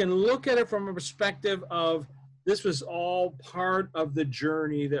 we can look at it from a perspective of this was all part of the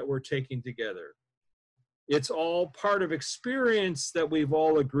journey that we're taking together. It's all part of experience that we've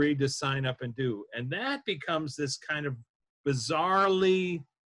all agreed to sign up and do. And that becomes this kind of bizarre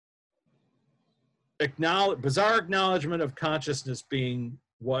acknowledgement of consciousness being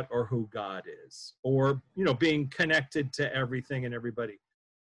what or who God is, or, being connected to everything and everybody.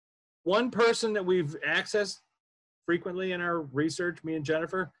 One person that we've accessed frequently in our research, me and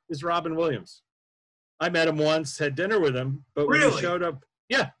Jennifer, is Robin Williams. I met him once, had dinner with him, but when he showed up,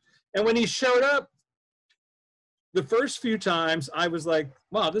 and when he showed up, the first few times I was like,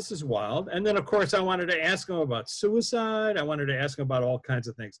 wow, this is wild. And then, of course, I wanted to ask him about suicide. I wanted to ask him about all kinds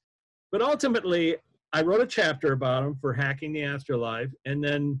of things. But ultimately, I wrote a chapter about him for Hacking the Afterlife. And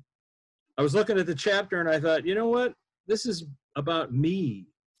then I was looking at the chapter and I thought, you know what? This is about me.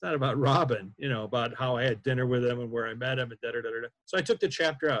 It's not about Robin, about how I had dinner with him and where I met him and da-da-da-da-da. So I took the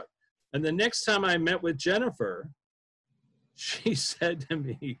chapter out. And the next time I met with Jennifer, she said to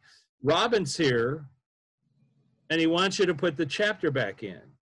me, Robin's here and he wants you to put the chapter back in.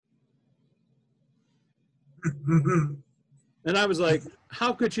 And I was like,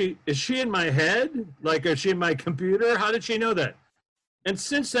 how could she, is she in my head? Like, is she in my computer? How did she know that? And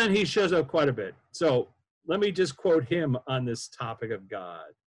since then, he shows up quite a bit. So let me just quote him on this topic of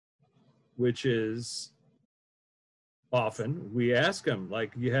God, which is often we ask him,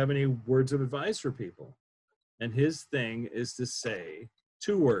 like, you have any words of advice for people? And his thing is to say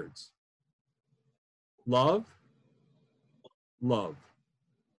 2 words: love, love.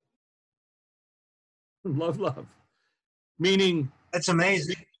 Love, love. Meaning, that's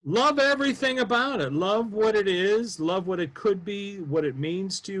amazing. Love everything about it. Love what it is. Love what it could be, what it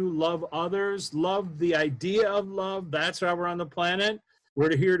means to you. Love others. Love the idea of love. That's why we're on the planet.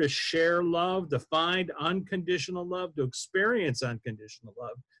 We're here to share love, to find unconditional love, to experience unconditional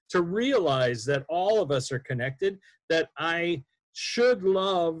love, to realize that all of us are connected, that I should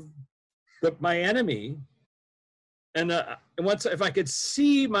love my enemy. And once, if I could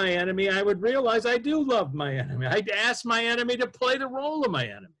see my enemy, I would realize I do love my enemy. I'd ask my enemy to play the role of my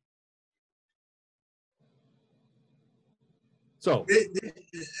enemy. So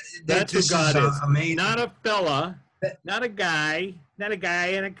that's who God is. Amazing. Not a fella, not a guy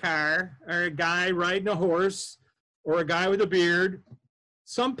in a car, or a guy riding a horse, or a guy with a beard.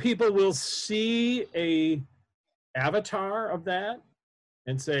 Some people will see a avatar of that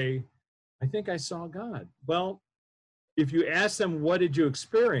and say, I think I saw God. Well, if you ask them, what did you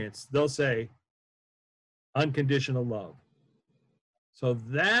experience? They'll say, unconditional love. So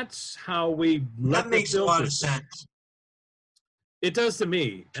that's how we let that makes a lot of sense. It does to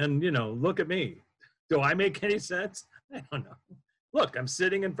me. And, look at me. Do I make any sense? I don't know. Look, I'm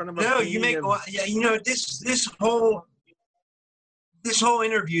sitting in front of a No, you make this whole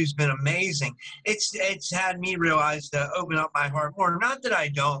interview's been amazing. It's had me realize to open up my heart more. Not that I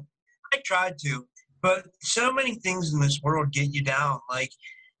don't. I tried to, but so many things in this world get you down. Like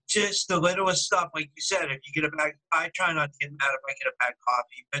just the littlest stuff, like you said, if you get a bag, I try not to get mad if I get a bad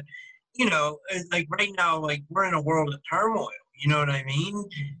coffee, but like right now, like we're in a world of turmoil, you know what I mean?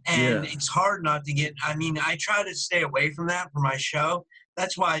 And Yeah. it's hard not to get, I mean, I try to stay away from that for my show.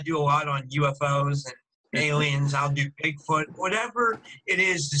 That's why I do a lot on UFOs and aliens. I'll do Bigfoot, whatever it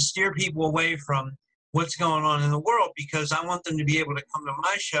is to steer people away from what's going on in the world, because I want them to be able to come to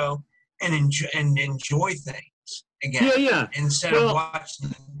my show and enjoy things again Yeah, yeah. instead of Well,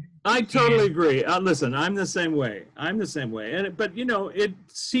 watching. I totally agree. Listen, I'm the same way. But it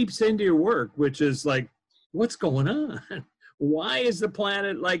seeps into your work, which is like, what's going on? Why is the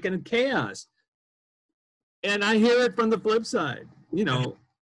planet like in chaos? And I hear it from the flip side.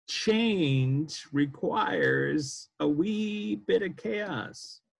 Change requires a wee bit of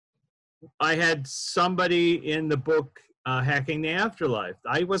chaos. I had somebody in the book Hacking the Afterlife.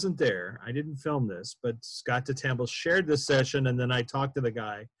 I wasn't there. I didn't film this, but Scott DeTamble shared this session, and then I talked to the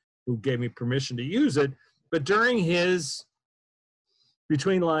guy who gave me permission to use it. But during his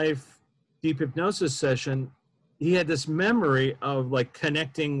Between Life deep hypnosis session, he had this memory of like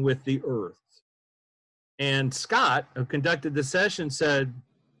connecting with the earth. And Scott, who conducted the session, said,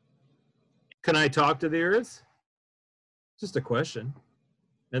 "Can I talk to the earth?" Just a question.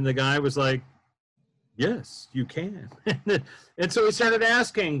 And the guy was like, "Yes, you can." And so he started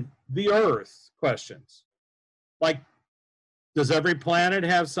asking the earth questions. Like, does every planet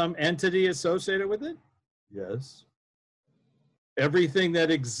have some entity associated with it? Yes. Everything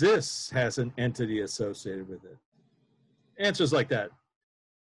that exists has an entity associated with it. Answers like that.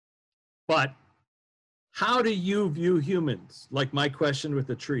 But how do you view humans? Like my question with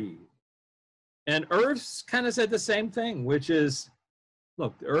the tree. And Earth's kind of said the same thing, which is,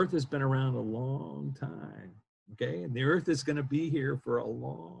 look, the Earth has been around a long time, okay? And the Earth is going to be here for a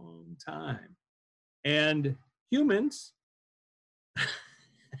long time. And humans,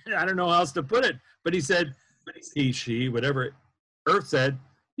 I don't know how else to put it, but he said, he, she, whatever Earth said,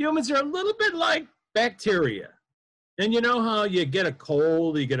 humans are a little bit like bacteria. And you know how you get a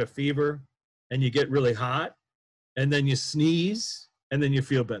cold, you get a fever, and you get really hot, and then you sneeze, and then you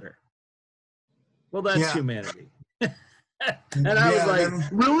feel better. Well, that's humanity. And I was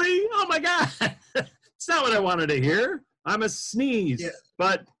like, really? Oh my God. It's not what I wanted to hear. I'm a sneeze. Yeah.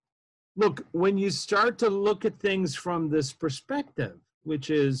 But look, when you start to look at things from this perspective, which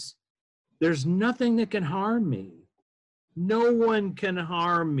is there's nothing that can harm me. No one can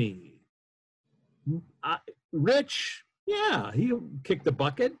harm me. Rich, yeah, he'll kick the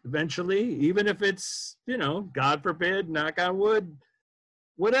bucket eventually, even if it's, God forbid, knock on wood,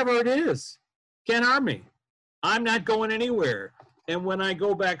 whatever it is, can't harm me. I'm not going anywhere. And when I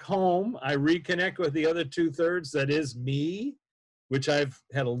go back home, I reconnect with the other 2/3 that is me, which I've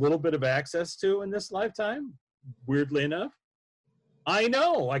had a little bit of access to in this lifetime, weirdly enough. I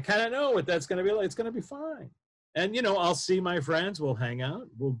kind of know what that's going to be like. It's going to be fine. And, I'll see my friends. We'll hang out.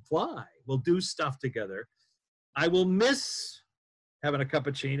 We'll fly. We'll do stuff together. I will miss having a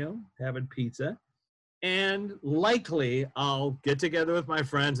cappuccino, having pizza. And likely I'll get together with my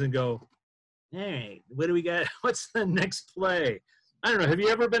friends and go, hey, what do we got? What's the next play? I don't know. Have you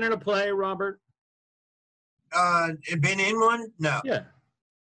ever been in a play, Robert? Been in one? No. Yeah.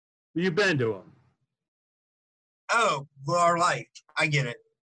 You've been to them. Oh, well, our life. I get it.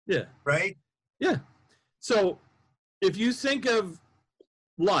 Yeah. Right? Yeah. So if you think of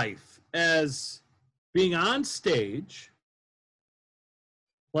life as being on stage,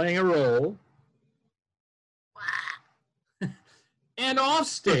 playing a role, and off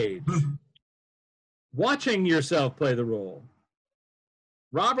stage, watching yourself play the role.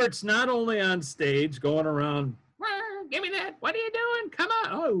 Robert's not only on stage going around, give me that, what are you doing? Come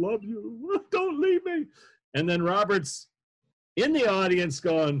on, I love you, don't leave me. And then Robert's in the audience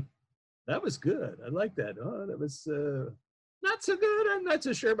going, that was good, I like that. Oh, that was not so good, I'm not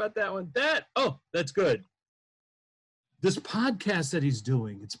so sure about that one. That's good. This podcast that he's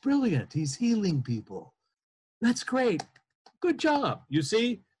doing, it's brilliant, he's healing people. That's great, good job. You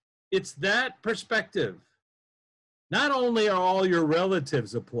see, it's that perspective. Not only are all your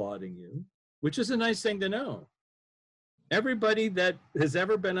relatives applauding you, which is a nice thing to know, everybody that has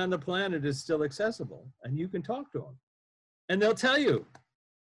ever been on the planet is still accessible, and you can talk to them. And they'll tell you,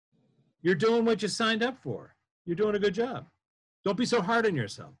 you're doing what you signed up for. You're doing a good job. Don't be so hard on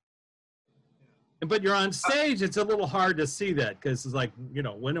yourself. But you're on stage, it's a little hard to see that, because it's like,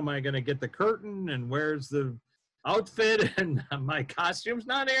 when am I going to get the curtain, and where's the outfit, and my costume's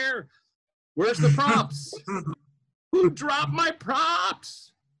not here. Where's the props? Who dropped my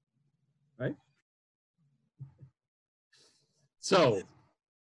props? Right? So,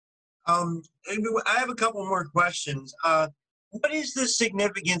 I have a couple more questions. What is the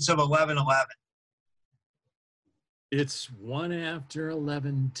significance of 11/11? It's one after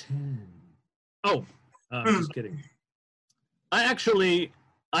 11:10. Oh, Hmm. just kidding.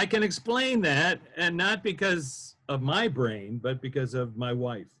 I can explain that, and not because of my brain, but because of my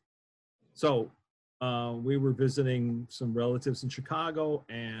wife. So we were visiting some relatives in Chicago,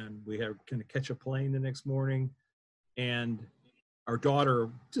 and we had going to catch a plane the next morning, and our daughter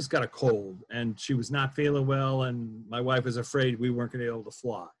just got a cold, and she was not feeling well, and my wife was afraid we weren't going to be able to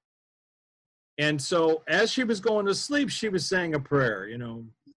fly. And so as she was going to sleep, she was saying a prayer,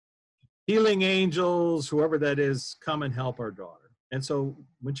 healing angels, whoever that is, come and help our daughter. And so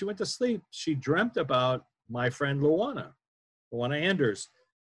when she went to sleep, she dreamt about my friend Luana Anders,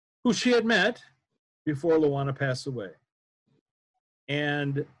 who she had met before Luana passed away.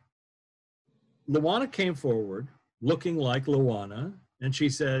 And Luana came forward looking like Luana, and she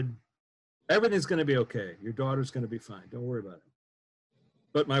said, everything's going to be okay. Your daughter's going to be fine. Don't worry about it.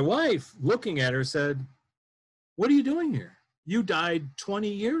 But my wife, looking at her, said, what are you doing here? You died 20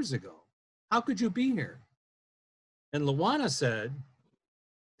 years ago. How could you be here? And Luana said,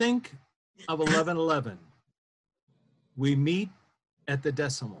 think of 11/11. We meet at the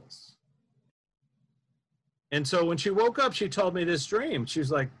decimals. And so when she woke up, she told me this dream. She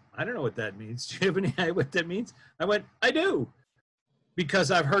was like, I don't know what that means. Do you have any idea what that means? I went, I do,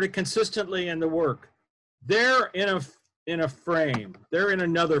 because I've heard it consistently in the work. They're in a frame. They're in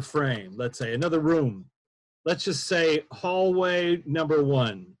another frame, let's say, another room. Let's just say hallway number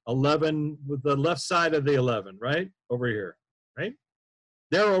 1, 11, with the left side of the 11, right? Over here, right?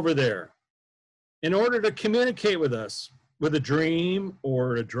 They're over there. In order to communicate with us with a dream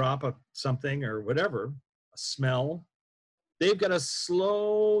or to drop something or whatever, a smell, they've got to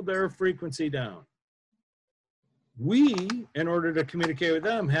slow their frequency down. We, in order to communicate with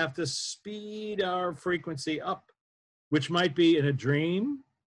them, have to speed our frequency up, which might be in a dream,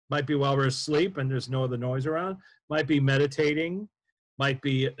 might be while we're asleep and there's no other noise around, might be meditating, might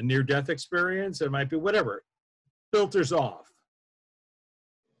be a near-death experience, it might be whatever. Filters off.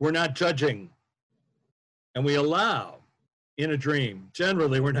 We're not judging. And we allow in a dream.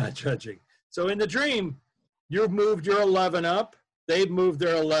 Generally, we're not judging. So in the dream, you've moved your 11 up, they've moved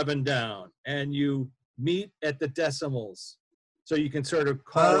their 11 down, and you meet at the decimals. So you can sort of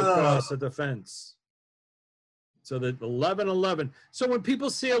call across the fence. So that 11/11. So when people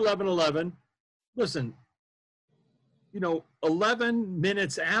see 11/11, listen, 11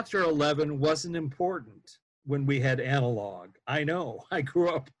 minutes after 11 wasn't important when we had analog. I know. I grew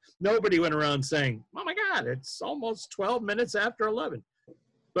up. Nobody went around saying, oh my God, it's almost 12 minutes after 11.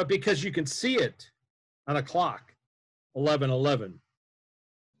 But because you can see it on a clock, 11/11,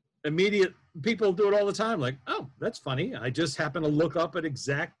 immediate, people do it all the time. Like, oh, that's funny. I just happen to look up at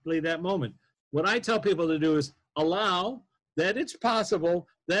exactly that moment. What I tell people to do is allow that it's possible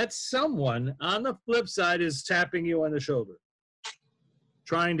that someone on the flip side is tapping you on the shoulder,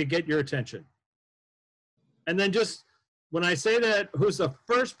 trying to get your attention. And then just, when I say that, who's the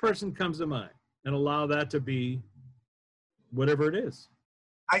first person comes to mind? And allow that to be whatever it is.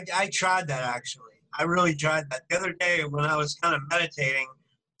 I tried that, actually. I really tried that. The other day when I was kind of meditating,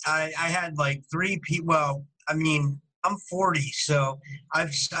 I had like 3 people. Well, I mean, I'm 40, so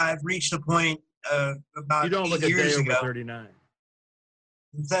I've reached a point about You don't look 8 a day years over ago. 39.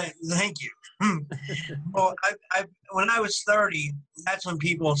 Thank you. Well, when I was 30, that's when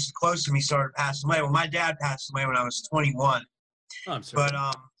people close to me started passing away. Well, my dad passed away when I was 21. Oh, I'm sorry. But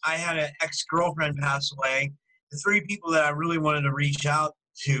I had an ex-girlfriend pass away. The 3 people that I really wanted to reach out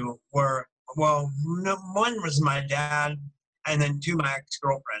to were, well, one was my dad, and then 2, my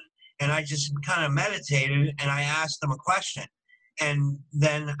ex-girlfriend. And I just kind of meditated, and I asked them a question. And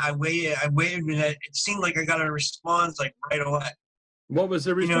then I waited, and it seemed like I got a response like right away. What was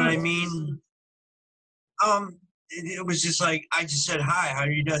the response? You know what I mean? It was just like, I just said, hi, how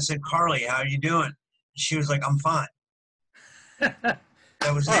are you doing? I said, Carly, how are you doing? She was like, I'm fine. That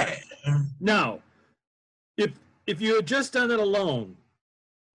was it. Right. Now, if you had just done it alone,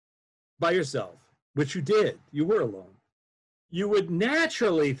 by yourself, which you did, you were alone, you would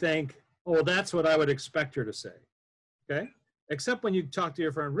naturally think, oh, that's what I would expect her to say, okay? Except when you talk to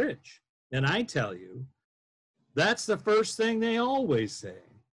your friend Rich, and I tell you, that's the first thing they always say.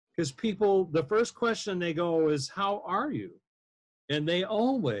 Because people, the first question they go is, how are you? And they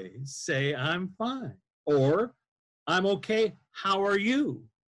always say, I'm fine. Or, I'm okay, how are you?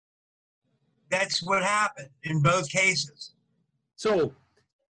 That's what happened in both cases. So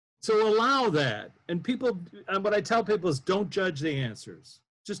allow that. And people, and what I tell people is don't judge the answers.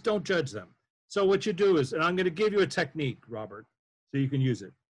 Just don't judge them. So what you do is, and I'm going to give you a technique, Robert, so you can use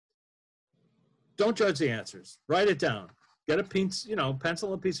it. Don't judge the answers. Write it down. Get a piece,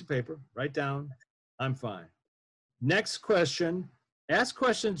 pencil and a piece of paper. Write down, I'm fine. Next question, ask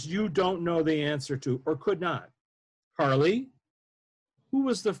questions you don't know the answer to or could not. Carly, who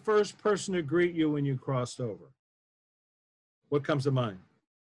was the first person to greet you when you crossed over? What comes to mind?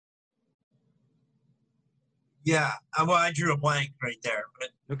 Yeah, well, I drew a blank right there, but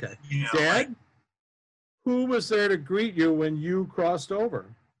Okay. Dad, who was there to greet you when you crossed over?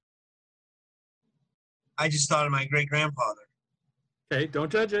 I just thought of my great-grandfather. Okay,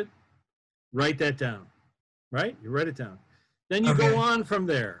 don't judge it. Write that down, right? You write it down. Then you go on from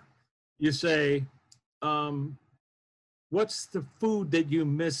there. You say, what's the food that you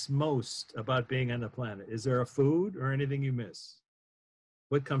miss most about being on the planet? Is there a food or anything you miss?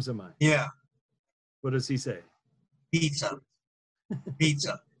 What comes to mind? Yeah. What does he say? Pizza.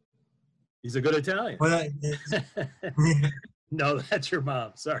 Pizza. He's a good Italian. Well, no, that's your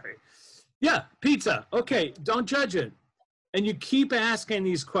mom. Sorry. Yeah, pizza. Okay, don't judge it. And you keep asking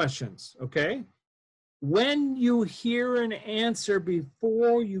these questions, okay? When you hear an answer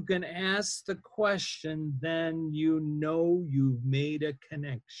before you can ask the question, then you know you've made a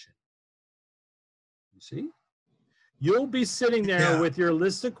connection. You see? You'll be sitting there with your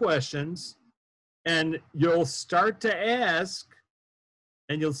list of questions, and you'll start to ask,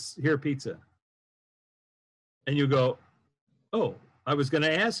 and you'll hear pizza. And you go, oh, I was going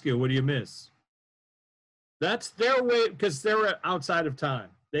to ask you, what do you miss? That's their way, because they're outside of time.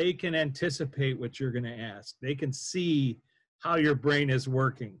 They can anticipate what you're going to ask. They can see how your brain is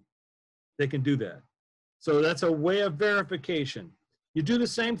working. They can do that. So that's a way of verification. You do the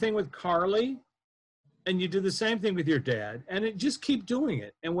same thing with Carly, and you do the same thing with your dad, and just keep doing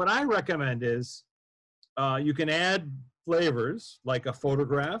it. And what I recommend is you can add flavors, like a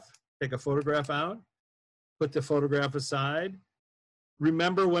photograph. Take a photograph out, put the photograph aside,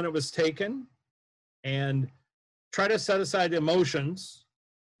 remember when it was taken, and try to set aside the emotions.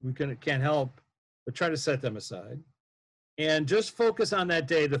 We can't help, but try to set them aside. And just focus on that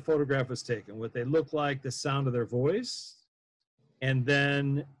day the photograph was taken, what they look like, the sound of their voice. And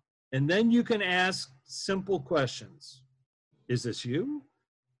then you can ask simple questions. Is this you?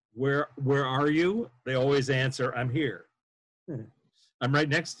 Where are you? They always answer, I'm here. I'm right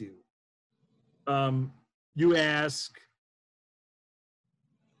next to you. You ask,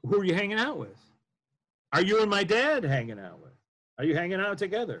 who are you hanging out with? Are you and my dad hanging out with? Are you hanging out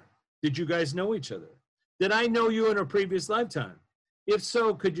together? Did you guys know each other? Did I know you in a previous lifetime? If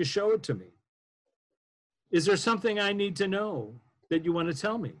so, could you show it to me? Is there something I need to know that you want to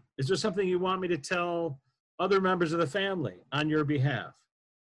tell me? Is there something you want me to tell other members of the family on your behalf?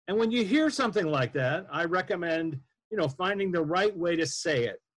 And when you hear something like that, I recommend, finding the right way to say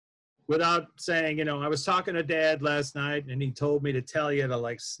it without saying, I was talking to Dad last night and he told me to tell you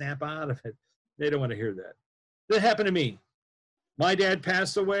to snap out of it. They don't want to hear that. That happened to me. My dad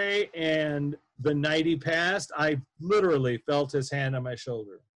passed away, and the night he passed, I literally felt his hand on my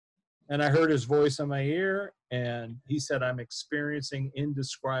shoulder. And I heard his voice in my ear, and he said, I'm experiencing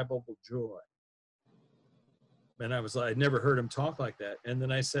indescribable joy. And I was like, I'd never heard him talk like that. And then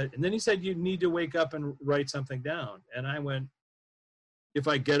he said, you need to wake up and write something down. And I went, if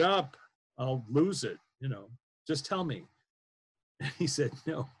I get up, I'll lose it, just tell me. And he said,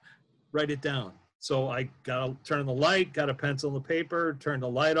 no, write it down. So I got to turn on the light, got a pencil and a paper, turned the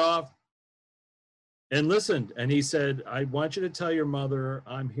light off, and listened. And he said, I want you to tell your mother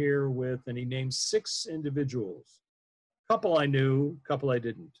I'm here with, and he named 6 individuals. A couple I knew, a couple I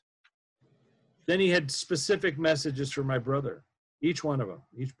didn't. Then he had specific messages for my brother, each one of them,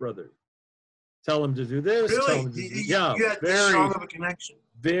 each brother. Tell him to do this. Really? Tell him to do this. Yeah, you had this strong of a connection.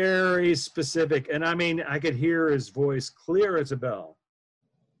 Very specific. And I mean, I could hear his voice clear as a bell.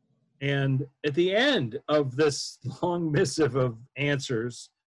 And at the end of this long missive of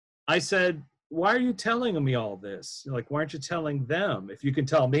answers, I said, why are you telling me all this? Why aren't you telling them if you can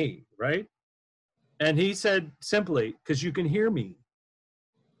tell me, right? And he said simply, because you can hear me.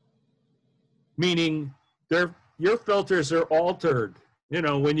 Meaning your filters are altered,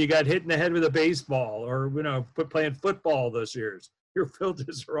 when you got hit in the head with a baseball or, playing football those years, your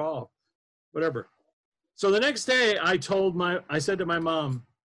filters are off, whatever. So the next day I said to my mom,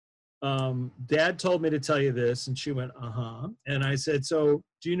 Dad told me to tell you this. And she went, uh-huh. And I said, so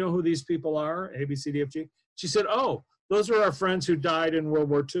do you know who these people are? A, B, C, D, F, G. She said, oh, those are our friends who died in World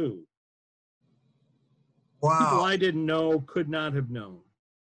War II. Wow. People I didn't know, could not have known,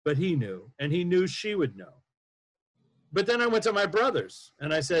 but he knew, and he knew she would know. But then I went to my brothers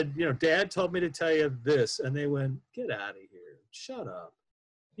and I said, Dad told me to tell you this. And they went, get out of here. Shut up.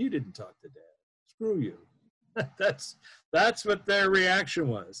 You didn't talk to Dad. Screw you. That's what their reaction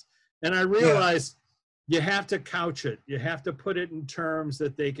was. And I realized you have to couch it. You have to put it in terms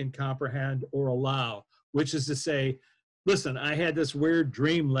that they can comprehend or allow, which is to say, listen, I had this weird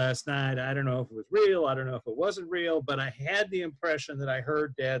dream last night. I don't know if it was real. I don't know if it wasn't real, but I had the impression that I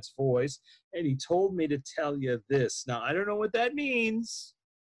heard Dad's voice, and he told me to tell you this. Now, I don't know what that means.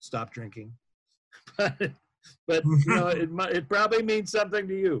 Stop drinking. But you know, it probably means something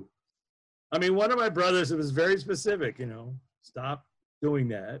to you. I mean, one of my brothers, it was very specific, you know, stop doing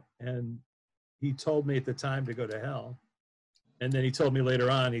that. And he told me at the time to go to hell. And then he told me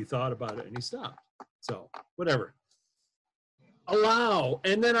later on, he thought about it and he stopped. So whatever. Allow.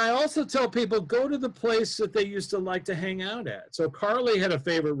 And then I also tell people, go to the place that they used to like to hang out at. So Carly had a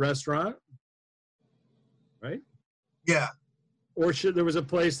favorite restaurant, right? Yeah. Or there was a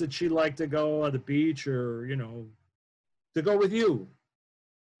place that she liked to go on the beach, or, you know, to go with you,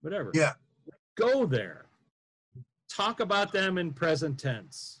 whatever. Yeah. Go there. Talk about them in present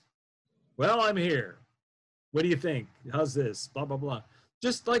tense. Well, I'm here. What do you think? How's this? Blah, blah, blah.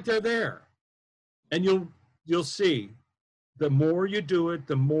 Just like they're there. And you'll see, the more you do it,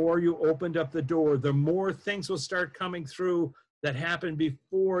 the more you opened up the door, the more things will start coming through that happened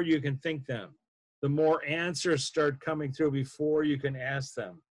before you can think them. The more answers start coming through before you can ask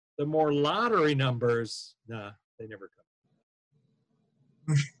them. The more lottery numbers, nah, they never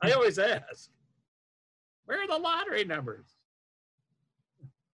come. I always ask, where are the lottery numbers?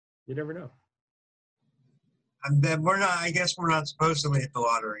 You never know. I guess we're not supposed to hit the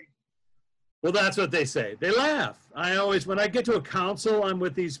lottery. Well, that's what they say. They laugh. When I get to a council, I'm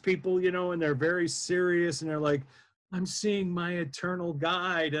with these people, you know, and they're very serious, and they're like, I'm seeing my eternal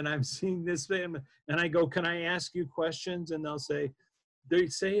guide, and I'm seeing this thing. And I go, can I ask you questions? And they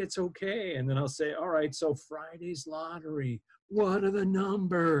say it's okay. And then I'll say, all right, so Friday's lottery, what are the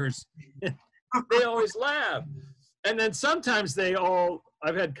numbers? They always laugh. And then sometimes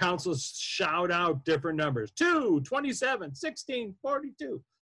I've had councils shout out different numbers, 2, 27, 16, 42,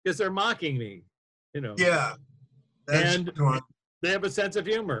 because they're mocking me, you know. Yeah. And they have a sense of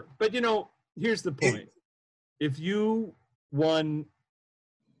humor. But, you know, here's the point. If you won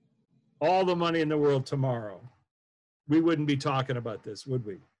all the money in the world tomorrow, we wouldn't be talking about this, would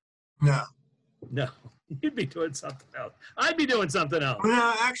we? No. No. You'd be doing something else. I'd be doing something else.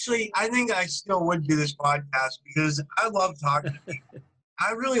 No, actually, I think I still would do this podcast because I love talking to people.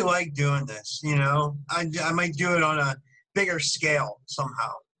 I really like doing this, you know. I might do it on a bigger scale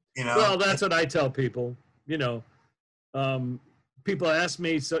somehow, you know. Well, that's what I tell people, you know. People ask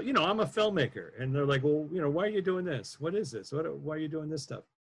me, so, you know, I'm a filmmaker, and they're like, well, you know, why are you doing this? What is this? Why are you doing this stuff?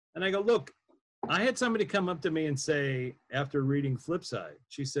 And I go, look, I had somebody come up to me and say, after reading Flipside,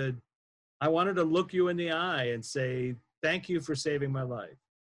 she said, I wanted to look you in the eye and say, thank you for saving my life.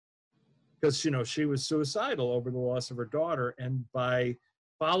 Because, you know, she was suicidal over the loss of her daughter. And by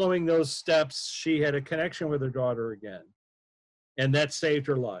following those steps, she had a connection with her daughter again. And that saved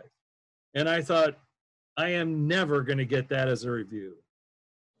her life. And I thought, I am never going to get that as a review.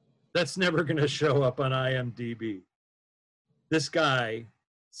 That's never going to show up on IMDb. This guy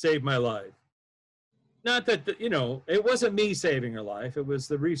saved my life. Not that, you know, it wasn't me saving her life. It was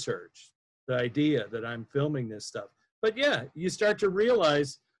the research, the idea that I'm filming this stuff. But yeah, you start to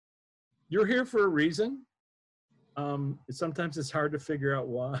realize you're here for a reason. Sometimes it's hard to figure out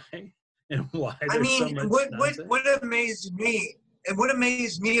why and why there's so much nonsense. What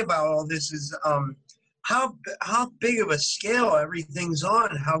amazed me about all this is how big of a scale everything's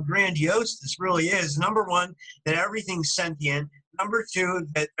on, how grandiose this really is. Number one, that everything's sentient. Number two,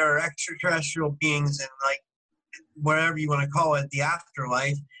 that there are extraterrestrial beings and, like, whatever you want to call it, the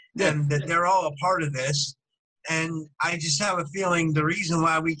afterlife, and that they're all a part of this. And I just have a feeling the reason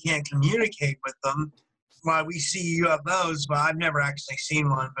why we can't communicate with them, why we see UFOs, well, I've never actually seen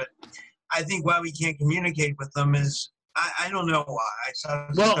one, but I think why we can't communicate with them is, I don't know why.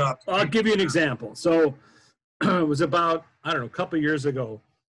 Well, I'll give you an example. So it was about, I don't know, a couple of years ago.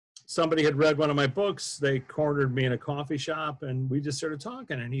 Somebody had read one of my books. They cornered me in a coffee shop, and we just started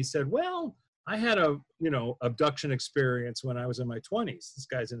talking. And he said, well, I had a, you know, abduction experience when I was in my 20s. This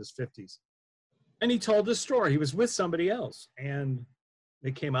guy's in his 50s. And he told this story. He was with somebody else. And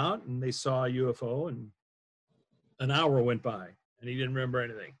they came out, and they saw a UFO, and an hour went by, and he didn't remember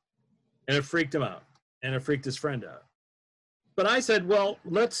anything. And it freaked him out, and it freaked his friend out. But I said, well,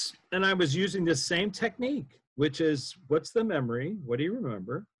 and I was using this same technique, which is, what's the memory? What do you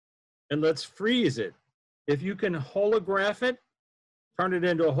remember? And let's freeze it. If you can holograph it, turn it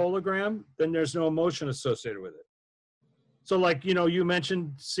into a hologram, then there's no emotion associated with it. So, like, you know, you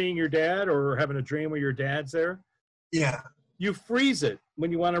mentioned seeing your dad or having a dream where your dad's there. Yeah. You freeze it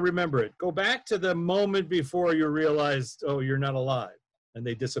when you want to remember it. Go back to the moment before you realized, oh, you're not alive, and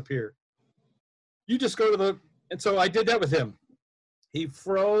they disappear. you just go to the, and so I did that with him. He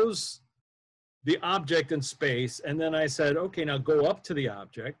froze the object in space, and then I said, okay, now go up to the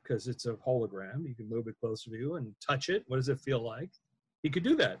object, because it's a hologram. You can move it closer to you and touch it. What does it feel like? He could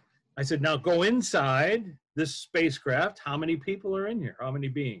do that. I said, now go inside this spacecraft. How many people are in here? How many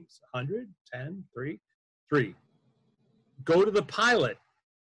beings? 100, 10, 3? 3. Go to the pilot,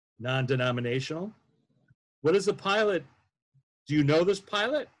 non-denominational. What is the pilot? Do you know this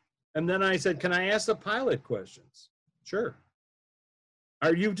pilot? And then I said, can I ask the pilot questions? Sure.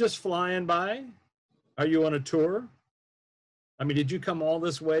 Are you just flying by? Are you on a tour? I mean, did you come all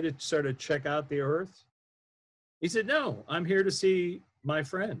this way to sort of check out the Earth? He said, no, I'm here to see my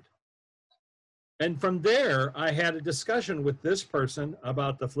friend. And from there, I had a discussion with this person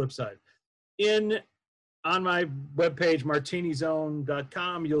about the flip side. On my webpage,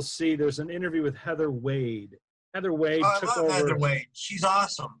 martinizone.com, you'll see there's an interview with Heather Wade. Heather Wade took over. Heather Wade. She's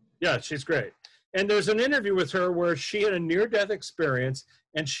awesome. Yeah, she's great. And there's an interview with her where she had a near-death experience,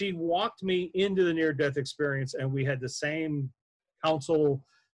 and she walked me into the near-death experience, and we had the same counsel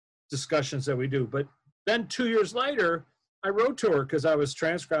discussions that we do. But then 2 years later, I wrote to her because I was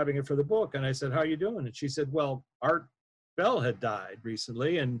transcribing it for the book, and I said, how are you doing? And she said, well, Art Bell had died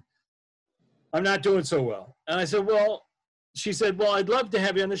recently, and I'm not doing so well. And I said, well, she said, well, I'd love to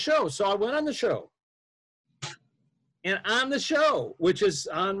have you on the show. So I went on the show. And on the show, which is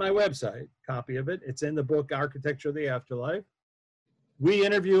on my website, copy of it, it's in the book, Architecture of the Afterlife, we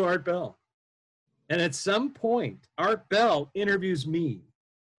interview Art Bell. And at some point, Art Bell interviews me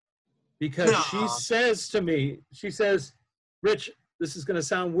because she says to me, she says, Rich, this is going to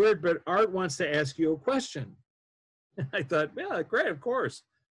sound weird, but Art wants to ask you a question. And I thought, yeah, great, of course.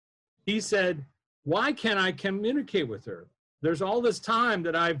 He said, why can't I communicate with her? There's all this time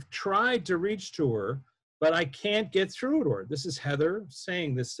that I've tried to reach to her, but I can't get through to her. This is Heather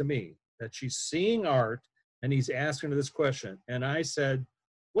saying this to me, that she's seeing Art and he's asking her this question. And I said,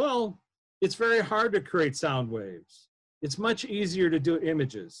 well, it's very hard to create sound waves. It's much easier to do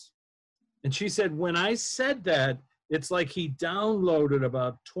images. And she said, when I said that, it's like he downloaded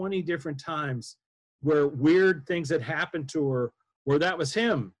about 20 different times where weird things had happened to her, where that was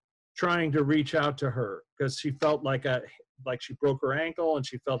him trying to reach out to her because she felt like she broke her ankle and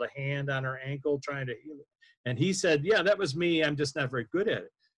she felt a hand on her ankle trying to heal it. And he said, yeah, that was me. I'm just not very good at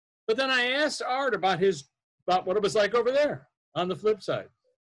it. But then I asked Art about what it was like over there on the flip side.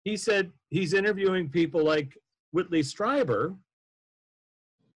 He said he's interviewing people like Whitley Strieber,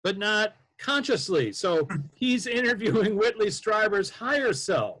 but not consciously. So he's interviewing Whitley Strieber's higher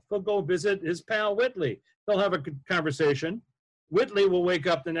self. He'll go visit his pal Whitley. They'll have a conversation. Whitley will wake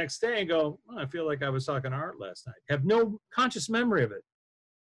up the next day and go, oh, I feel like I was talking to Art last night. Have no conscious memory of it.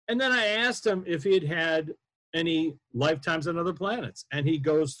 And then I asked him if he had had any lifetimes on other planets. And he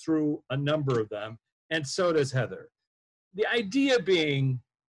goes through a number of them. And so does Heather. The idea being,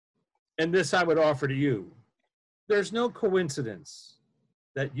 and this I would offer to you, there's no coincidence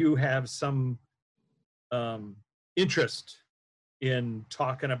that you have some interest in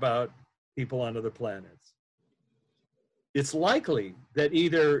talking about people on other planets. It's likely that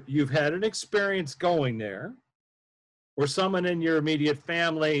either you've had an experience going there, or someone in your immediate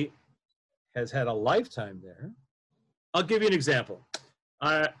family has had a lifetime there. I'll give you an example.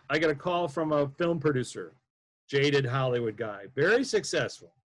 I got a call from a film producer, jaded Hollywood guy, very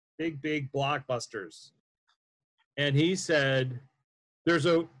successful, big blockbusters. And he said, there's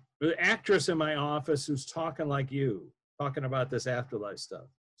an actress in my office who's talking like you, talking about this afterlife stuff.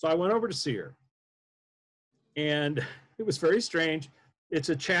 So I went over to see her. And it was very strange. It's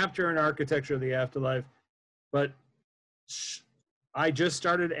a chapter in Architecture of the Afterlife, but I just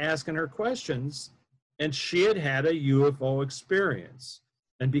started asking her questions, and she had had a UFO experience.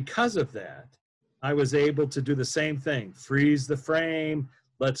 And because of that, I was able to do the same thing, freeze the frame,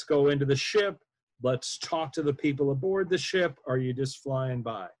 let's go into the ship, let's talk to the people aboard the ship, are you just flying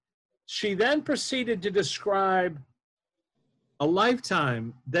by? She then proceeded to describe a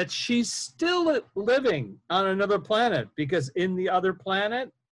lifetime that she's still living on another planet, because in the other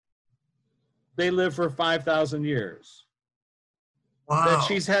planet, they live for 5,000 years. Wow. That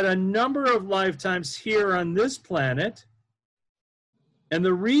she's had a number of lifetimes here on this planet. And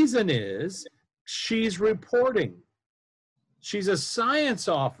the reason is she's reporting. She's a science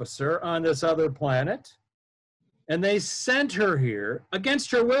officer on this other planet, and they sent her here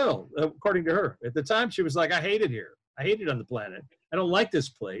against her will, according to her. At the time, she was like, I hate it here. I hate it on the planet. I don't like this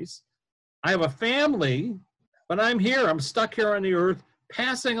place. I have a family, but I'm here. I'm stuck here on the Earth,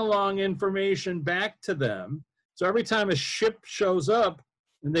 passing along information back to them. So every time a ship shows up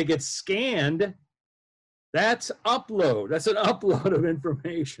and they get scanned, that's upload. That's an upload of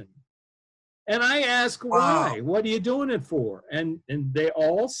information. And I ask why? Wow. What are you doing it for? And they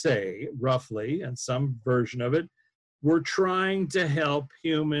all say, roughly, and some version of it, we're trying to help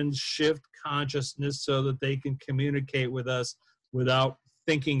humans shift consciousness so that they can communicate with us without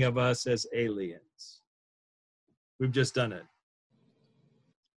thinking of us as aliens. We've just done it.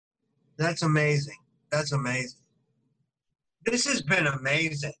 That's amazing. That's amazing. This has been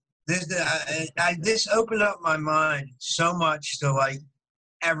amazing. This opened up my mind so much to like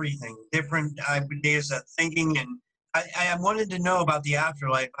everything, different ideas of thinking, and I wanted to know about the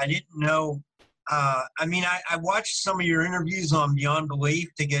afterlife. I didn't know. I mean, I watched some of your interviews on Beyond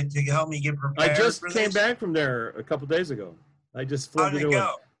Belief to help me get prepared. I just for came this. back from there a couple days ago. I just flew How to did it do it.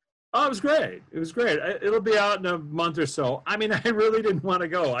 go? Oh, it was great. It was great. It'll be out in a month or so. I mean, I really didn't want to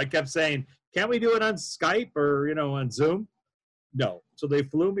go. I kept saying, can't we do it on Skype or, on Zoom? No. So they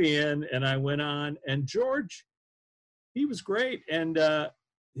flew me in and I went on, and George, he was great. And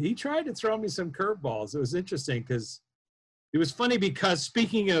he tried to throw me some curveballs. It was interesting because it was funny because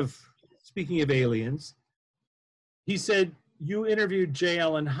speaking of aliens, he said, you interviewed J.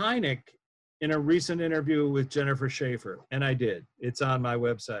 Allen Hynek in a recent interview with Jennifer Schaefer, and I did. It's on my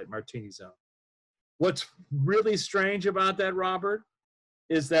website, Martini Zone. What's really strange about that, Robert,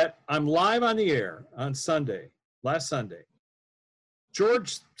 is that I'm live on the air on Sunday, last Sunday.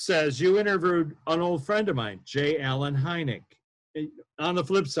 George says, you interviewed an old friend of mine, J. Allen Hynek. On the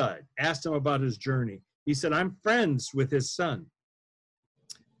flip side, asked him about his journey. He said, I'm friends with his son.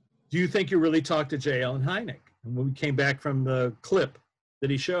 Do you think you really talked to J. Allen Hynek? And when we came back from the clip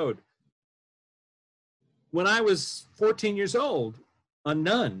that he showed, when I was 14 years old, a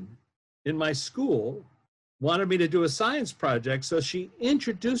nun in my school wanted me to do a science project, so she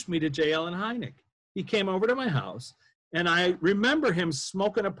introduced me to J. Allen Hynek. He came over to my house, and I remember him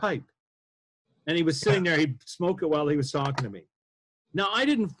smoking a pipe. And he was sitting there, he'd smoke it while he was talking to me. Now, I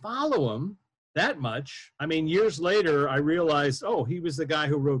didn't follow him that much. I mean, years later, I realized, oh, he was the guy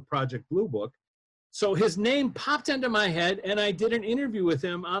who wrote Project Blue Book. So his name popped into my head, and I did an interview with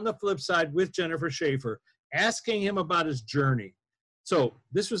him on the flip side with Jennifer Schaefer, asking him about his journey. So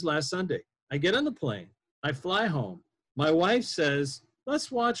this was last Sunday. I get on the plane. I fly home. My wife says,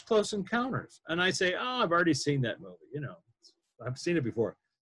 let's watch Close Encounters. And I say, oh, I've already seen that movie. I've seen it before.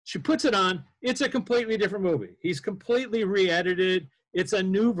 She puts it on. It's a completely different movie. He's completely re-edited. It's a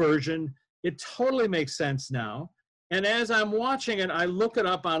new version. It totally makes sense now. And as I'm watching it, I look it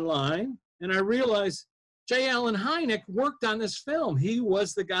up online, and I realize J. Allen Hynek worked on this film. He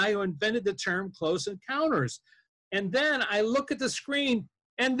was the guy who invented the term Close Encounters. And then I look at the screen,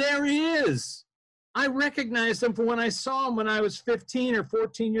 and there he is. I recognized him from when I saw him when I was 15 or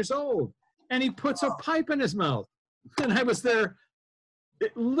 14 years old. And he puts a pipe in his mouth. And I was there.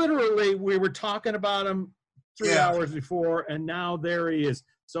 Literally, we were talking about him 3 hours before, and now there he is.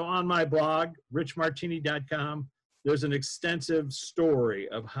 So on my blog, richmartini.com, there's an extensive story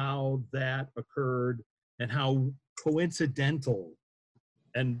of how that occurred and how coincidental,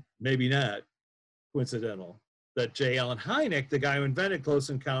 and maybe not coincidental, that J. Allen Hynek, the guy who invented Close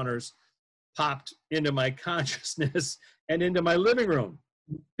Encounters, popped into my consciousness and into my living room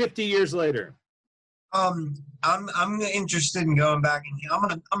 50 years later. I'm interested in going back,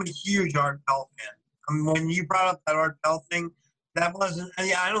 and I'm a huge Art Bell fan. When you brought up that Art Bell thing, that wasn't.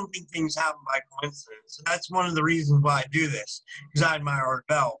 I don't think things happen by coincidence. So that's one of the reasons why I do this, because I admire Art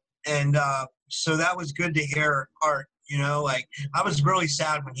Bell, and so that was good to hear Art. I was really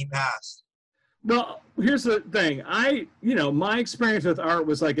sad when he passed. Well, here's the thing. My experience with Art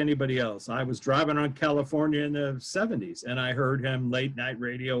was like anybody else. I was driving around California in the 70s, and I heard him late night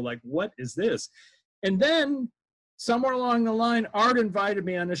radio, like, what is this? And then somewhere along the line, Art invited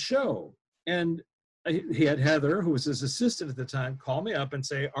me on a show. And he had Heather, who was his assistant at the time, call me up and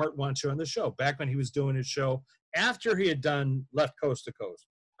say, Art wants you on the show, back when he was doing his show after he had done Left Coast to Coast.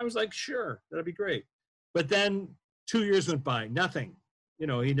 I was like, sure, that'd be great. But then 2 years went by, nothing.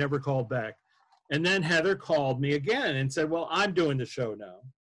 He never called back. And then Heather called me again and said, well, I'm doing the show now.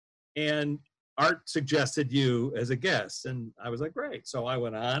 And Art suggested you as a guest. And I was like, great. So I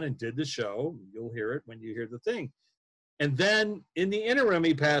went on and did the show. You'll hear it when you hear the thing. And then in the interim,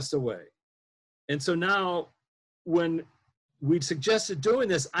 he passed away. And so now when we suggested doing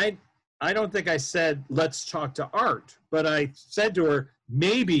this, I don't think I said, let's talk to Art. But I said to her,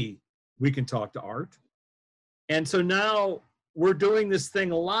 maybe we can talk to Art. And so now we're doing this thing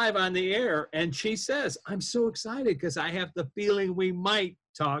live on the air, and she says, I'm so excited because I have the feeling we might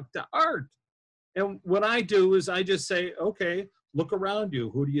talk to Art. And what I do is I just say, okay, look around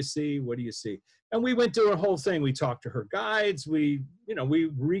you. Who do you see? What do you see? And we went through a whole thing. We talked to her guides. We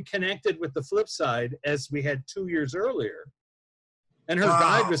reconnected with the flip side as we had 2 years earlier. And her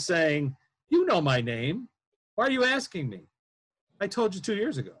guide was saying, You know my name. Why are you asking me? I told you 2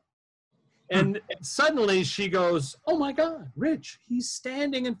 years ago. And suddenly she goes, oh my God, Rich, he's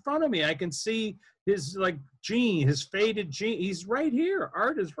standing in front of me. I can see his like jean, his faded jean. He's right here.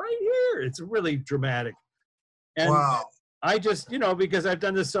 Art is right here. It's really dramatic. And Wow. I just, because I've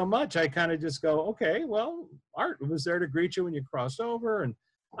done this so much, I kind of just go, okay, well, Art was there to greet you when you crossed over. And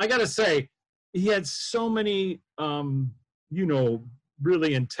I got to say, he had so many,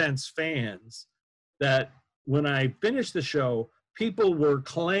 really intense fans that when I finished the show, people were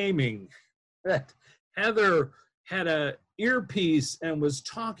claiming that Heather had a earpiece and was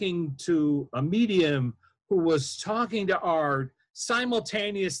talking to a medium who was talking to Art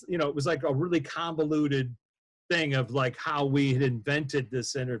simultaneously. It was like a really convoluted thing of like how we had invented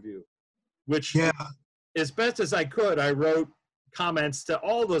this interview, which as best as I could, I wrote comments to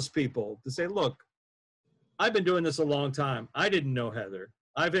all those people to say, look, I've been doing this a long time. I didn't know Heather.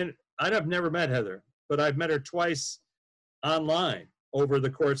 I've never met Heather, but I've met her twice online over the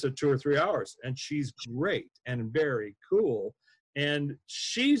course of 2 or 3 hours. And she's great and very cool. And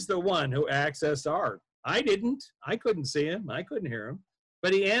she's the one who accessed Art. I didn't. I couldn't see him. I couldn't hear him.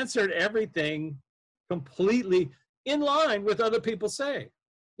 But he answered everything completely in line with other people say.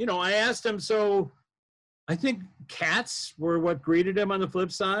 I asked him, so I think cats were what greeted him on the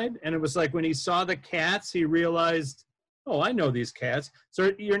flip side. And it was like when he saw the cats, he realized, oh, I know these cats.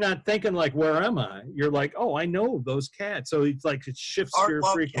 So you're not thinking like, where am I? You're like, oh, I know those cats. So it's like it shifts Art your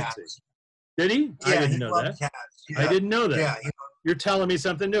loved frequency. cats. Did he? Yeah, I didn't he know loved that. Cats. Yeah. I didn't know that. Yeah, You're telling me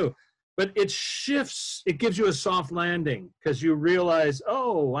something new. But it shifts, it gives you a soft landing because you realize,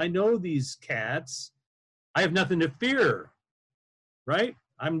 oh, I know these cats. I have nothing to fear, right?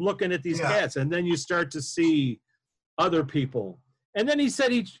 I'm looking at these cats. And then you start to see other people. And then he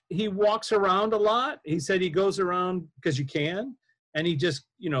said he walks around a lot. He said he goes around because you can. And he just,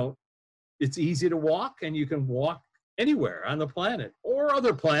 it's easy to walk and you can walk anywhere on the planet or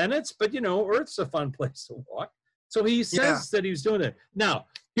other planets. But, Earth's a fun place to walk. So he says that he's doing it. Now,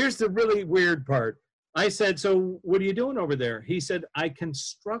 here's the really weird part. I said, so what are you doing over there? He said, I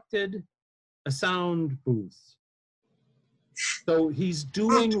constructed a sound booth. So he's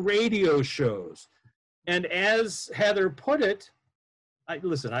doing radio shows. And as Heather put it,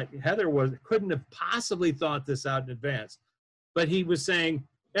 Heather couldn't have possibly thought this out in advance. But he was saying,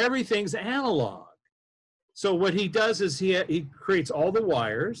 everything's analog. So what he does is he creates all the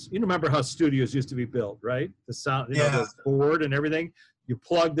wires. You remember how studios used to be built, right? The sound, the board and everything. You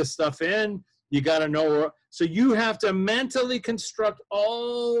plug the stuff in. You got to know. So you have to mentally construct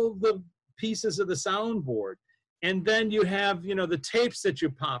all the pieces of the soundboard. And then you have, the tapes that you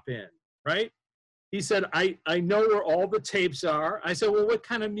pop in, right? He said, I know where all the tapes are. I said, well, what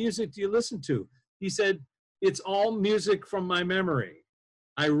kind of music do you listen to? He said, it's all music from my memory.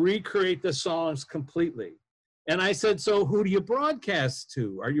 I recreate the songs completely. And I said, so who do you broadcast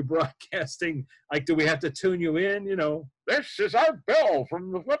to? Are you broadcasting, like, do we have to tune you in? This is Art Bell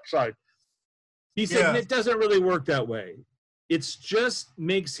from the flip side. He said, it doesn't really work that way. It's just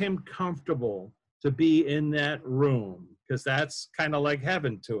makes him comfortable to be in that room because that's kind of like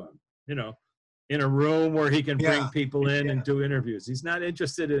heaven to him, in a room where he can bring people in and do interviews. He's not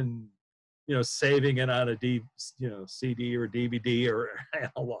interested in, saving it on a CD or DVD or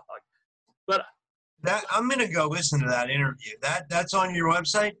analog. But I'm gonna go listen to that interview. That's on your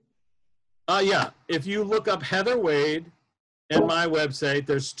website? Yeah. If you look up Heather Wade and my website,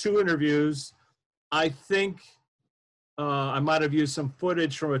 there's 2 interviews. I think I might have used some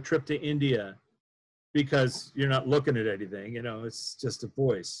footage from a trip to India because you're not looking at anything, it's just a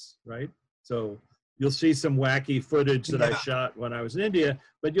voice, right? So you'll see some wacky footage that I shot when I was in India,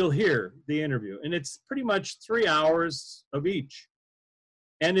 but you'll hear the interview. And it's pretty much 3 hours of each.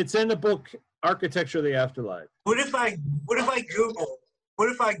 And it's in the book, Architecture of the Afterlife. What if I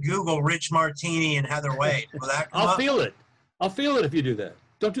Google Rich Martini and Heather Wade? Will that come up? Feel it. I'll feel it if you do that.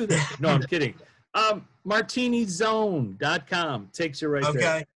 Don't do that. No, I'm kidding. MartiniZone.com takes you right there.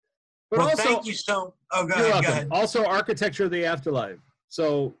 Okay. But well, also, thank you so. Oh, go you're ahead, welcome. go ahead. Also, Architecture of the Afterlife.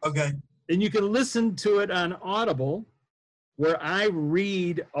 So, okay. And you can listen to it on Audible, where I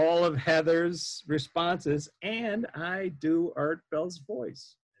read all of Heather's responses, and I do Art Bell's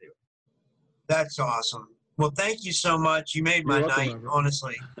voice. Anyway. That's awesome. Well, thank you so much. You made my night,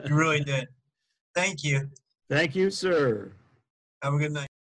 honestly. You really did. Thank you. Thank you, sir. Have a good night.